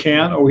believe we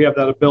can, or we have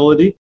that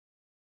ability.